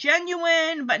very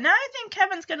genuine, but now I think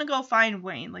Kevin's gonna go find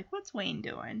Wayne. Like, what's Wayne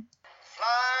doing?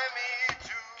 Fly me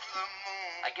to the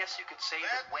moon. I guess you could say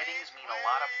that weddings mean a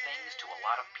lot of things to a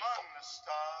lot of people.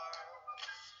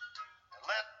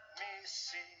 Let me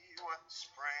see what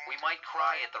spring. We might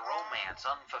cry at the romance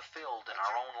unfulfilled in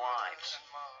our own lives,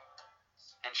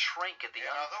 and shrink at the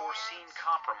unforeseen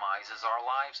compromises our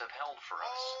lives have held for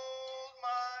us.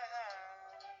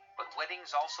 But weddings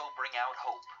also bring out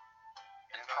hope,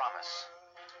 and promise,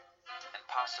 and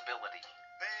possibility.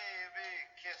 Baby,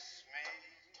 kiss me.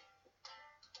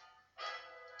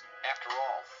 After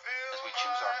all, as we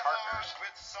choose our partners,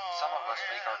 some of us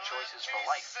make our choices for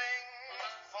life.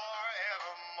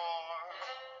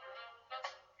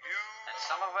 And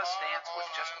some of us dance with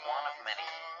just one of many.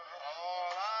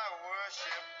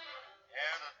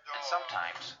 And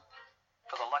sometimes,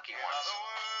 for the lucky ones,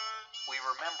 we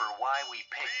remember why we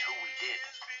picked who we did.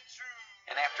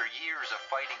 And after years of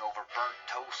fighting over burnt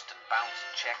toast and bounced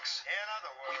checks,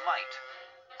 we might,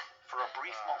 for a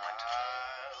brief moment,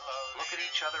 look at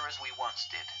each other as we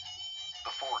once did,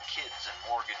 before kids and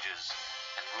mortgages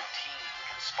and routine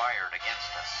conspired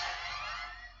against us.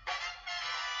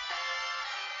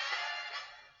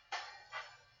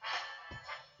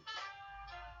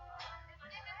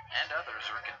 And others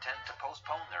are content to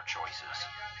postpone their choices,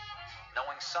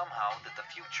 knowing somehow that the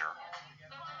future,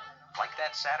 like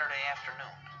that Saturday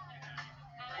afternoon,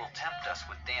 will tempt us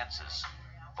with dances,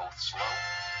 both slow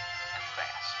and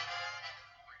fast.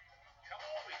 Come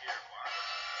over here, Mark.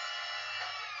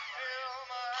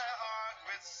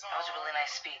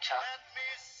 huh?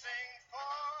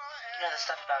 You know the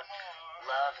stuff about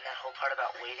love and that whole part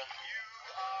about waiting?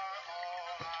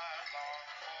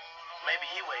 Maybe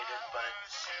he waited, but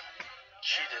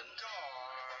she didn't.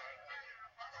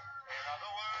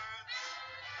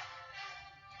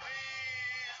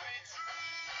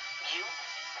 You?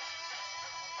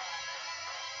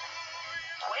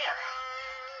 Where?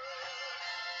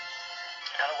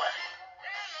 At a wedding.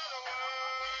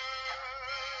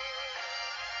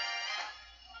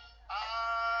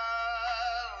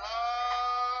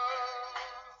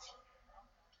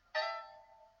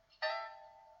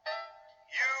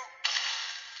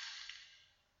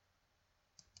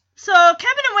 So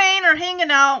Kevin and Wayne are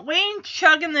hanging out. Wayne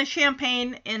chugging the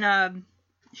champagne in a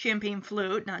champagne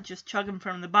flute, not just chugging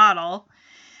from the bottle.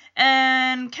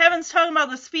 And Kevin's talking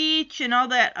about the speech and all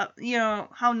that,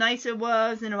 how nice it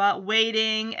was and about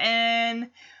waiting. And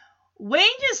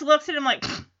Wayne just looks at him like,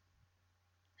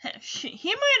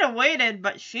 he might have waited,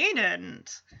 but she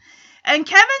didn't. And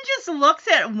Kevin just looks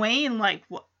at Wayne like,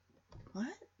 what?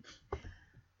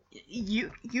 You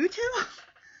two?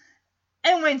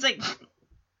 And Wayne's like,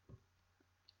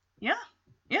 yeah,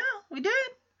 we did.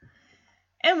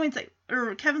 And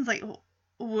Kevin's like,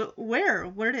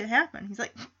 where did it happen? He's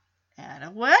like, at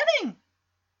a wedding.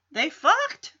 They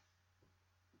fucked.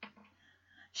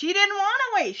 She didn't want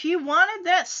to wait. She wanted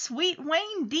that sweet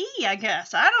Wayne D, I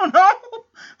guess. I don't know.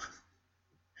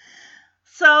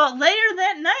 So later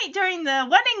that night, during the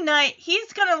wedding night,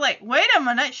 he's gonna wait a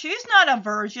minute, she's not a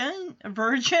virgin.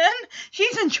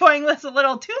 She's enjoying this a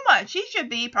little too much. She should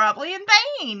be probably in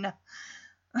pain.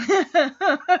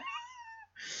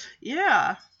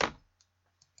 Yeah.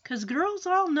 Because girls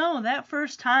all know that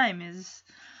first time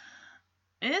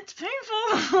it's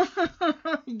painful.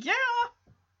 Yeah.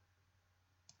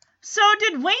 So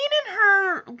did Wayne and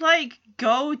her,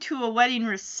 go to a wedding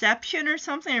reception or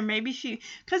something? Or maybe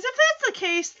because if that's the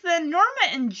case, then Norma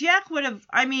and Jack would have,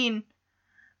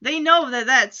 they know that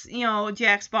that's,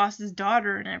 Jack's boss's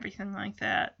daughter and everything like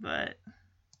that, but...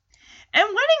 And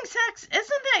wedding sex,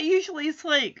 isn't that usually, it's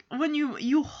when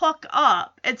you hook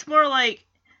up, it's more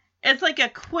it's a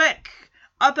quick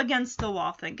up against the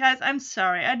wall thing. Guys, I'm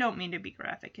sorry, I don't mean to be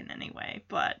graphic in any way,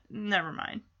 but never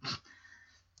mind.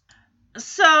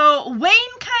 So,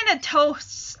 Wayne kind of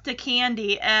toasts to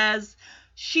Candy as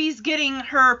she's getting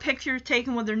her picture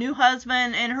taken with her new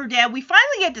husband and her dad. We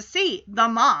finally get to see the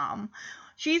mom.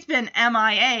 She's been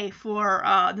MIA for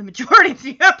the majority of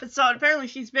the episode. Apparently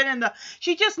she's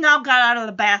she just now got out of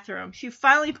the bathroom. She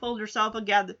finally pulled herself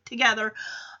together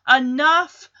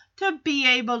enough to be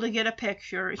able to get a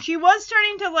picture. She was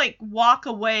starting to walk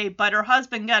away, but her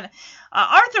husband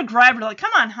Arthur grabbed her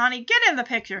come on, honey, get in the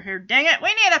picture here. Dang it, we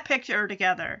need a picture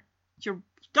together. It's your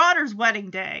daughter's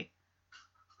wedding day.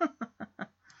 So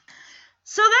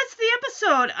that's the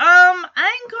episode. I'm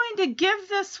going to give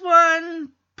this one...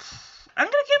 I'm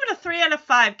going to give it a 3 out of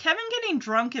 5. Kevin getting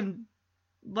drunk and,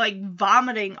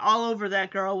 vomiting all over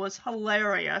that girl was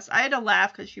hilarious. I had to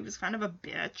laugh because she was kind of a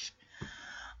bitch.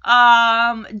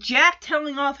 Jack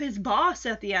telling off his boss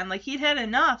at the end, he'd had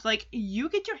enough. You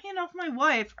get your hand off my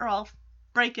wife or I'll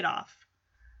break it off.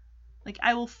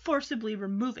 I will forcibly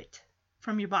remove it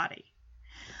from your body.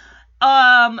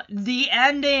 The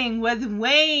ending with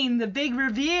Wayne, the big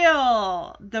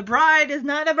reveal. The bride is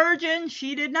not a virgin.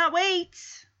 She did not wait.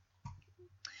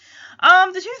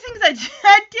 The two things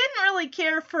I didn't really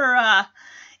care for,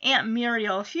 Aunt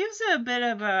Muriel. She was a bit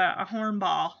of a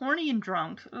hornball. Horny and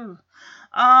drunk. Ooh.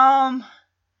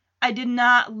 I did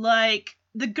not like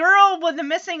the girl with the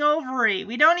missing ovary.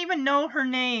 We don't even know her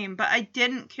name, but I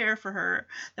didn't care for her.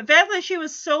 The fact that she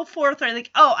was so forthright,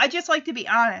 I just like to be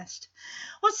honest.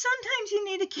 Well, sometimes you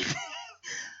need to keep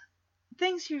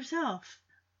things to yourself.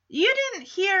 You didn't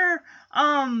hear,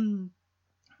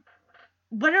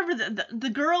 whatever the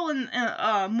girl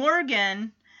and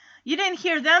Morgan, you didn't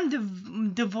hear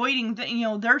them devoiding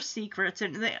their secrets.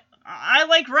 And I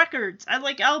like records, I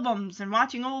like albums and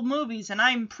watching old movies, and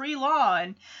I'm pre-law,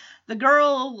 and the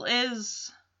girl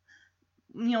is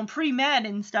pre-med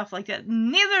and stuff like that.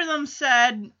 Neither of them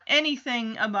said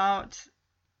anything about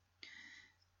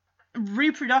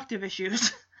reproductive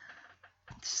issues.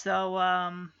 So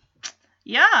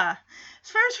yeah. As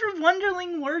far as for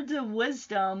Wonderling Words of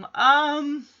Wisdom,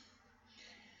 I'd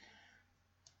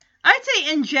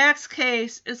say in Jack's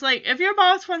case, it's if your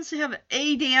boss wants to have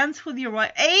a dance with your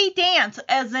wife, a dance,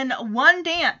 as in one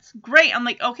dance, great. I'm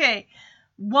okay,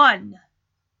 one.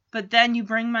 But then you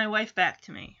bring my wife back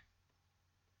to me.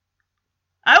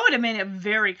 I would have made it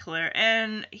very clear.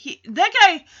 And that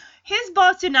guy, his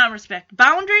boss did not respect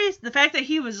boundaries. The fact that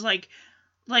he was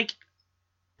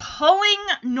pulling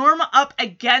Norma up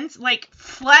against, like,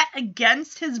 flat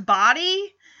against his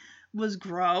body was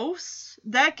gross.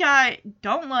 That guy,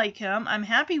 don't like him. I'm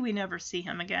happy we never see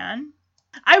him again.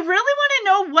 I really want to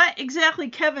know what exactly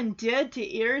Kevin did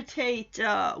to irritate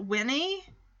Winnie.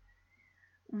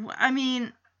 I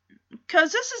mean,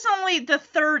 because this is only the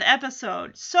 3rd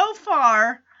episode. So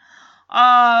far,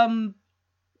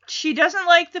 she doesn't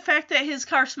like the fact that his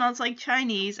car smells like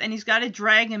Chinese and he's got a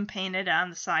dragon painted on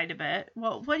the side of it.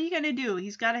 Well, what are you going to do?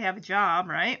 He's got to have a job,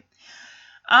 right?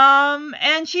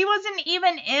 And she wasn't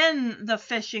even in the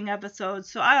fishing episode,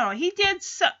 so I don't know. He did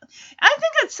so. I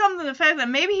think it's something the fact that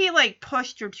maybe he, like,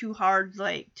 pushed her too hard,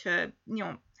 like, to,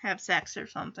 have sex or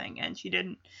something, and she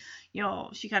didn't,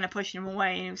 she kind of pushed him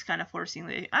away, and he was kind of forcing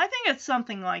the. I think it's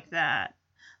something like that.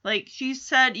 Like, she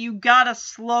said, you gotta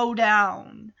slow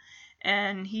down.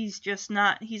 And he's just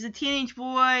not, he's a teenage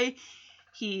boy,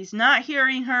 he's not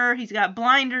hearing her, he's got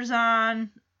blinders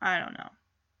on, I don't know.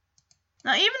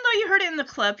 Now, even though you heard it in the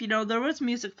clip, there was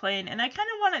music playing, and I kind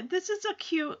of want to, this is a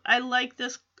cute, I like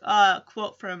this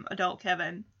quote from Adult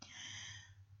Kevin.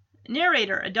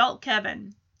 Narrator, Adult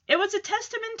Kevin. It was a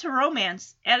testament to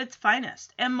romance at its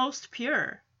finest and most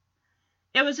pure.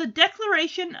 It was a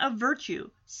declaration of virtue,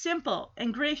 simple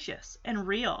and gracious and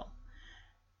real.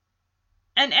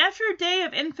 And after a day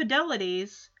of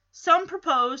infidelities, some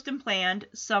proposed and planned,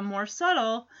 some more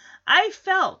subtle, I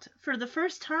felt for the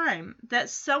first time that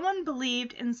someone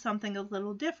believed in something a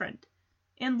little different.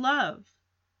 In love,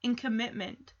 in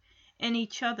commitment, in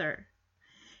each other.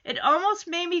 It almost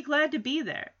made me glad to be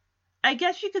there. I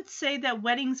guess you could say that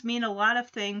weddings mean a lot of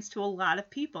things to a lot of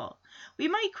people. We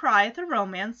might cry at the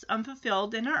romance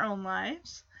unfulfilled in our own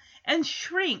lives, and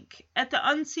shrink at the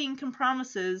unseen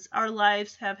compromises our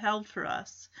lives have held for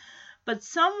us. But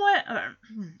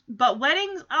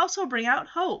weddings also bring out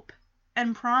hope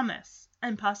and promise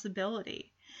and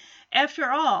possibility.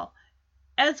 After all,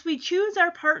 as we choose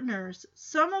our partners,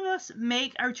 some of us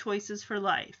make our choices for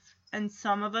life, and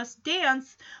some of us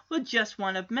dance with just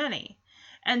one of many.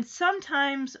 And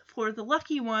sometimes, for the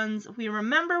lucky ones, we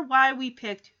remember why we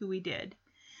picked who we did.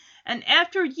 And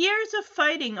after years of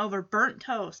fighting over burnt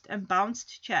toast and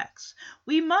bounced checks,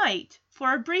 we might,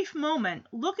 for a brief moment,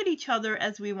 look at each other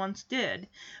as we once did,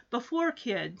 before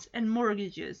kids and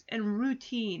mortgages and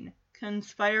routine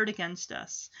conspired against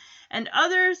us. And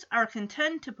others are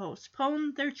content to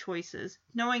postpone their choices,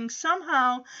 knowing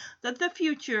somehow that the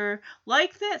future,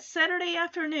 like that Saturday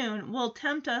afternoon, will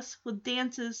tempt us with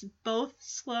dances both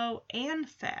slow and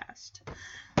fast.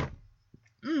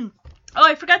 Oh,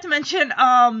 I forgot to mention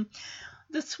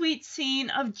the sweet scene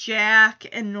of Jack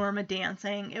and Norma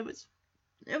dancing. It was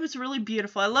really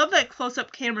beautiful. I love that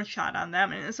close-up camera shot on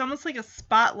them, and it's almost like a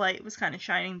spotlight was kind of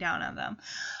shining down on them.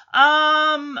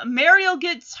 Mariel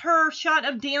gets her shot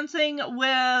of dancing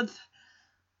with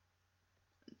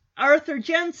Arthur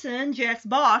Jensen, Jack's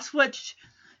boss, which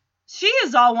she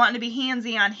is all wanting to be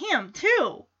handsy on him,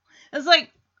 too. It's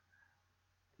like,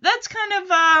 that's kind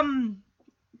of,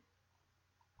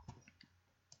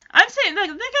 I'm saying that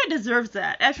guy deserves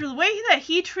that. After the way that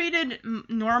he treated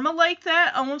Norma like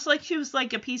that, almost like she was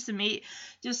like a piece of meat,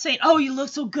 just saying, oh, you look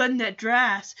so good in that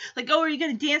dress. Like, oh, are you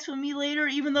going to dance with me later,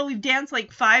 even though we've danced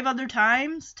like 5 other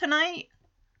times tonight?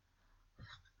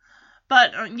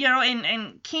 But,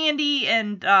 and Candy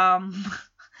and, what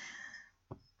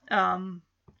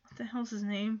the hell's his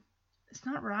name? It's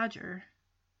not Roger.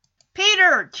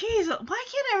 Peter! Jeez, why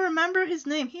can't I remember his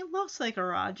name? He looks like a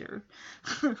Roger.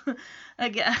 I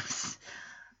guess.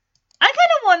 I kind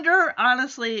of wonder,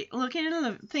 honestly,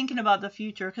 thinking about the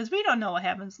future, because we don't know what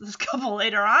happens to this couple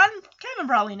later on. Kevin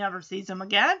probably never sees him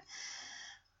again.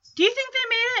 Do you think they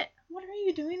made it? What are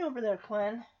you doing over there,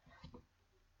 Quinn?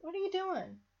 What are you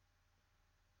doing?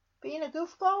 Being a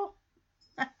goofball?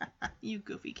 You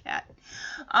goofy cat.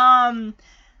 Do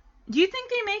you think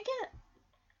they make it?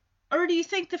 Or do you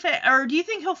think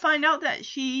he'll find out that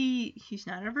she's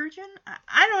not a virgin?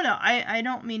 I don't know. I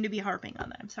don't mean to be harping on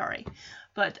that. I'm sorry.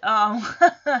 But,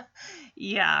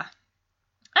 yeah.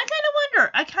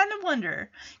 I kind of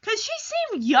wonder. Because she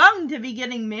seemed young to be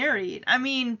getting married. I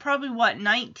mean, probably,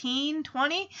 19,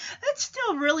 20? That's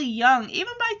still really young,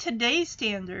 even by today's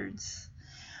standards.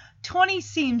 20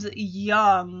 seems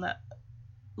young.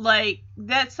 Like,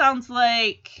 that sounds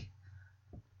like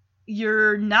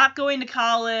you're not going to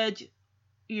college,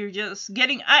 you're just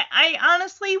getting, I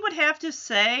honestly would have to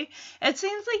say, it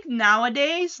seems like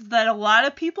nowadays that a lot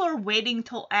of people are waiting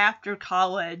till after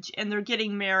college, and they're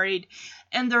getting married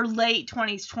in their late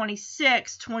 20s,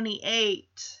 26,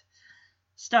 28,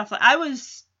 stuff. I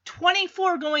was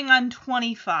 24 going on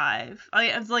 25.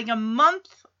 I was like a month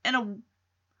and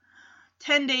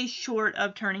 10 days short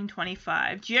of turning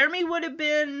 25. Jeremy would have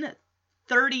been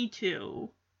 32.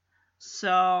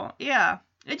 So, yeah.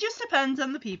 It just depends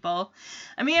on the people.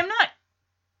 I mean, I'm not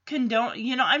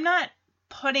I'm not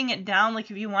putting it down.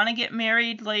 Like, if you want to get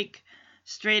married, like,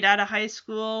 straight out of high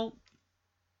school,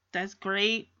 that's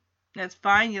great. That's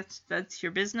fine. That's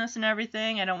your business and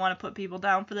everything. I don't want to put people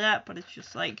down for that, but it's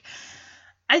just like,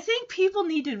 I think people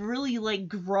need to really, like,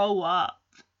 grow up.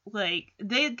 Like,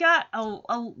 they've got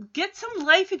get some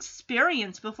life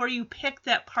experience before you pick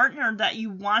that partner that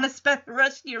you want to spend the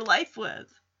rest of your life with.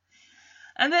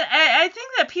 And then I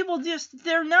think that people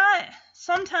they're not,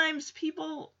 sometimes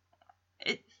people,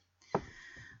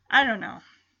 I don't know.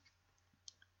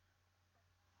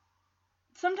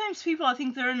 Sometimes people, I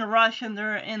think they're in a rush and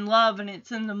they're in love and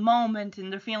it's in the moment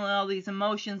and they're feeling all these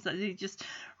emotions that they just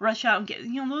rush out and get,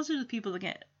 those are the people that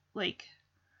get, like,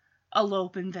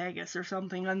 elope in Vegas or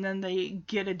something and then they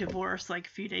get a divorce, like,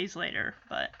 a few days later.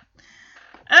 But,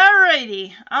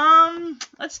 alrighty,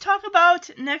 let's talk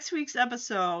about next week's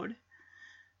episode.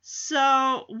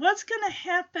 So, what's going to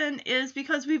happen is,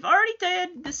 because we've already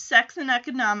did the Sex and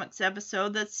Economics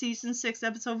episode, that's season 6,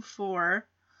 episode 4,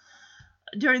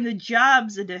 during the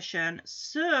Jobs edition.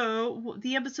 So,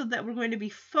 the episode that we're going to be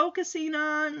focusing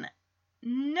on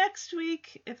next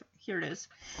week, here it is,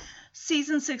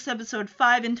 season 6, episode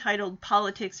 5, entitled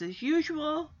Politics as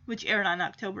Usual, which aired on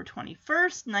October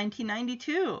 21st,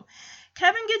 1992.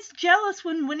 Kevin gets jealous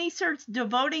when Winnie starts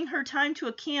devoting her time to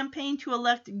a campaign to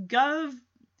elect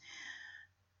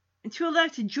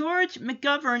George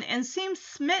McGovern and seems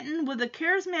smitten with a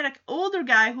charismatic older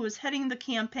guy who is heading the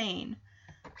campaign.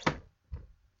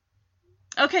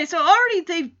 Okay, so already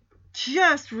they've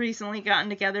just recently gotten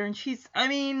together and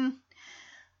Kevin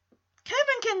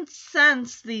can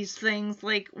sense these things,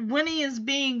 like Winnie is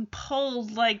being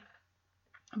pulled, like,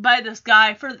 by this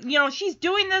guy for, she's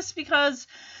doing this because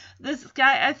this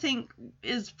guy, I think,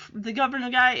 is, the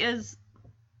governor guy is,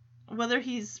 whether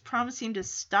he's promising to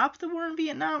stop the war in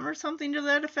Vietnam or something to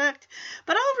that effect.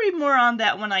 But I'll read more on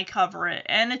that when I cover it.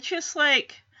 And it's just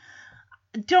like,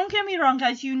 don't get me wrong,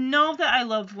 guys. You know that I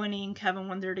love Winnie and Kevin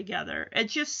when they're together. It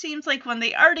just seems like when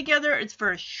they are together, it's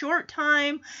for a short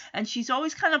time, and she's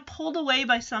always kind of pulled away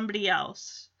by somebody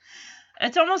else.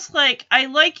 It's almost like, I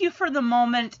like you for the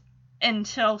moment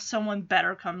until someone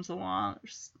better comes along.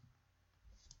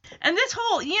 And this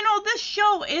whole, this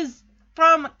show is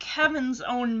from Kevin's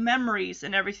own memories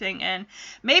and everything, and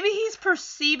maybe he's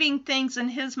perceiving things in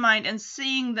his mind and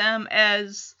seeing them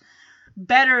as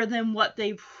better than what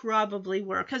they probably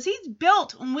were, because he's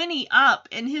built Winnie up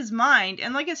in his mind,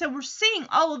 and like I said, we're seeing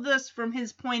all of this from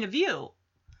his point of view.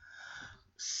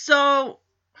 So,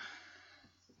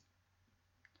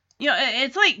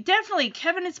 it's like, definitely,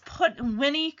 Kevin has put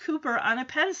Winnie Cooper on a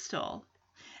pedestal.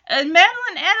 And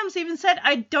Madeline Adams even said,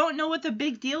 I don't know what the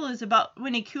big deal is about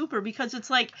Winnie Cooper, because it's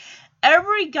like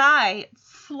every guy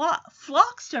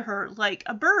flocks to her like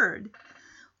a bird,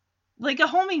 like a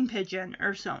homing pigeon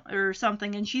or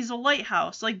something, and she's a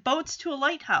lighthouse, like boats to a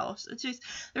lighthouse. It's just,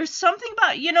 there's something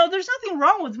about, there's nothing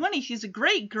wrong with Winnie. She's a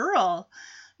great girl.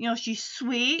 She's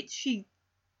sweet.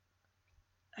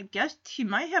 I guess she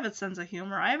might have a sense of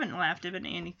humor. I haven't laughed at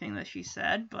anything that she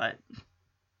said, but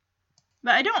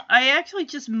I actually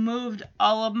just moved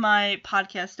all of my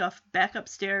podcast stuff back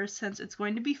upstairs since it's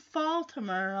going to be fall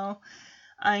tomorrow.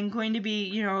 I'm going to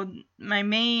be, my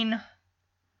main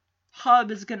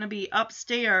hub is going to be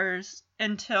upstairs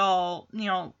until,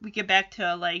 we get back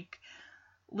to like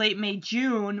late May,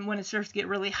 June, when it starts to get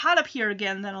really hot up here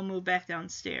again. Then I'll move back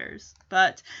downstairs.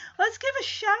 But let's give a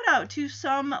shout out to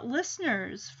some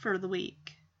listeners for the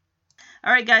week.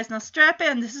 Alright guys, now strap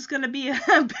in. This is going to be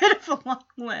a bit of a long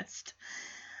list.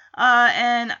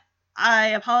 And I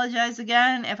apologize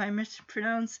again if I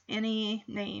mispronounce any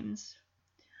names.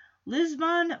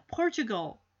 Lisbon,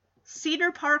 Portugal.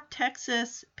 Cedar Park,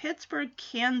 Texas. Pittsburgh,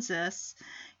 Kansas.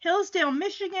 Hillsdale,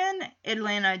 Michigan.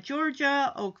 Atlanta,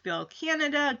 Georgia. Oakville,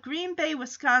 Canada. Green Bay,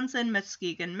 Wisconsin.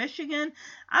 Muskegon, Michigan.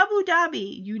 Abu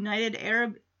Dhabi, United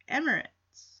Arab Emirates.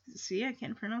 See, I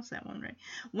can't pronounce that one right.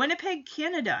 Winnipeg,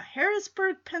 Canada.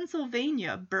 Harrisburg,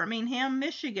 Pennsylvania. Birmingham,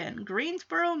 Michigan.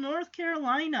 Greensboro, North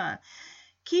Carolina.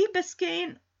 Key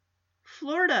Biscayne,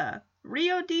 Florida.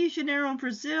 Rio de Janeiro,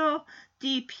 Brazil.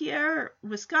 De Pierre,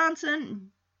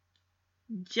 Wisconsin.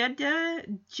 Jeddah,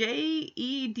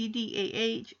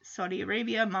 Jeddah, Saudi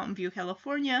Arabia. Mountain View,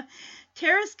 California.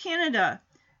 Terrace, Canada.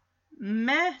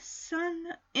 Mehsan,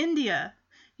 India.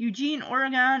 Eugene,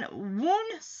 Oregon,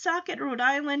 Woonsocket, Rhode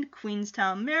Island,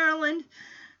 Queenstown, Maryland,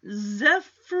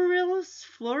 Zephyrhills,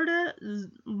 Florida,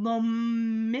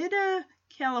 Lomita,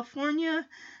 California,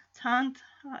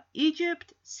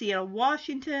 Egypt, Seattle,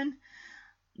 Washington,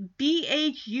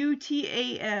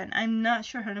 Bhutan. I'm not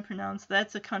sure how to pronounce that.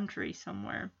 That's a country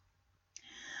somewhere.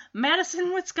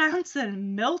 Madison,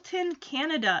 Wisconsin, Milton,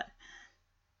 Canada,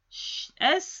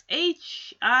 Shimla,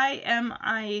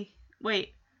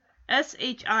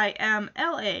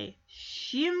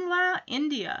 Shimla,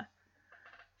 India,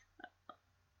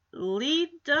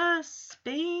 Lleida,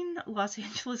 Spain, Los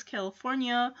Angeles,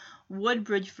 California,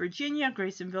 Woodbridge, Virginia,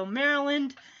 Graysonville,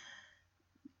 Maryland,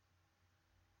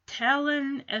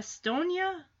 Tallinn,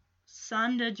 Estonia,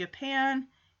 Sanda, Japan,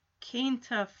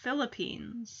 Kainta,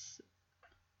 Philippines.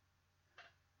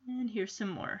 And here's some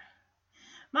more.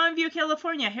 Mountain View,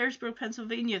 California, Harrisburg,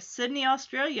 Pennsylvania, Sydney,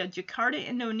 Australia, Jakarta,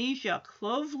 Indonesia,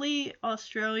 Clovelly,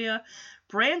 Australia,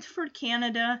 Brantford,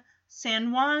 Canada,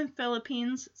 San Juan,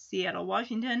 Philippines, Seattle,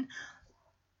 Washington,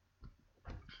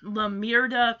 La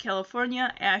Mirada,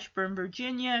 California, Ashburn,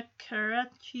 Virginia,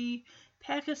 Karachi,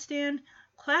 Pakistan,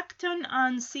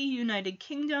 Clacton-on-Sea, United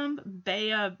Kingdom,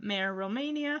 Baia Mare,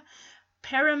 Romania,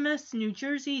 Paramus, New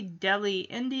Jersey, Delhi,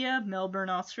 India, Melbourne,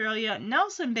 Australia,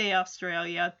 Nelson Bay,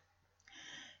 Australia,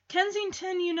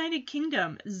 Kensington, United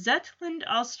Kingdom, Zetland,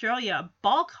 Australia,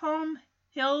 Balcombe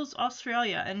Hills,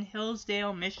 Australia, and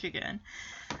Hillsdale, Michigan.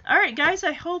 Alright guys,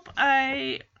 I hope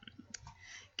I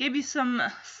gave you some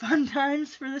fun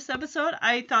times for this episode.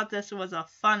 I thought this was a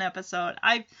fun episode.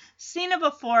 I've seen it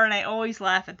before and I always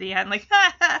laugh at the end like,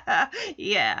 ha ha ha,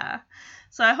 yeah.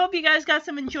 So I hope you guys got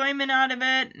some enjoyment out of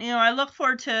it. You know, I look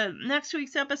forward to next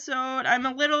week's episode. I'm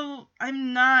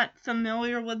not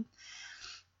familiar with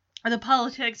the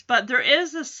politics, but there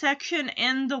is a section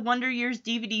in the Wonder Years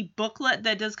DVD booklet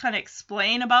that does kind of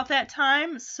explain about that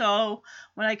time. So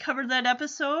when I cover that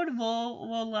episode,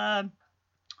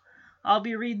 I'll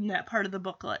be reading that part of the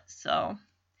booklet. So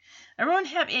everyone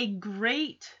have a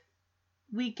great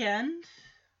weekend.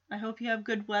 I hope you have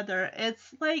good weather.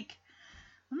 It's like,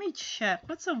 let me check.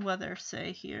 What's the weather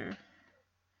say here?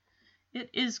 It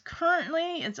is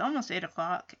currently, it's almost 8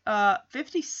 o'clock,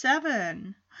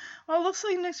 57. Well, it looks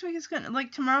like next week is going to,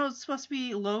 like tomorrow it's supposed to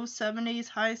be low 70s,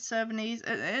 high 70s.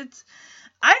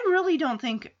 I really don't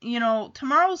think,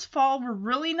 tomorrow's fall, we're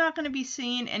really not going to be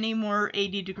seeing any more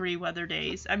 80-degree weather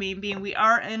days. I mean, we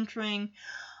are entering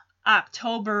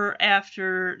October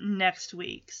after next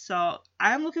week. So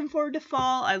I'm looking forward to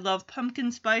fall. I love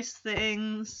pumpkin spice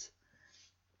things.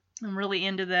 I'm really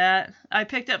into that. I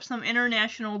picked up some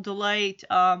International Delight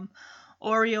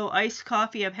Oreo iced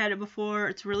coffee. I've had it before.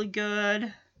 It's really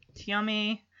good. It's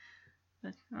yummy.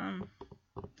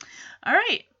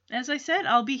 Alright, as I said,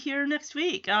 I'll be here next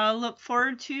week. I'll look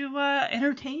forward to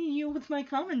entertaining you with my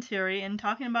commentary and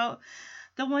talking about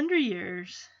the Wonder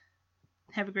Years.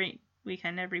 Have a great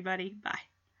weekend, everybody. Bye.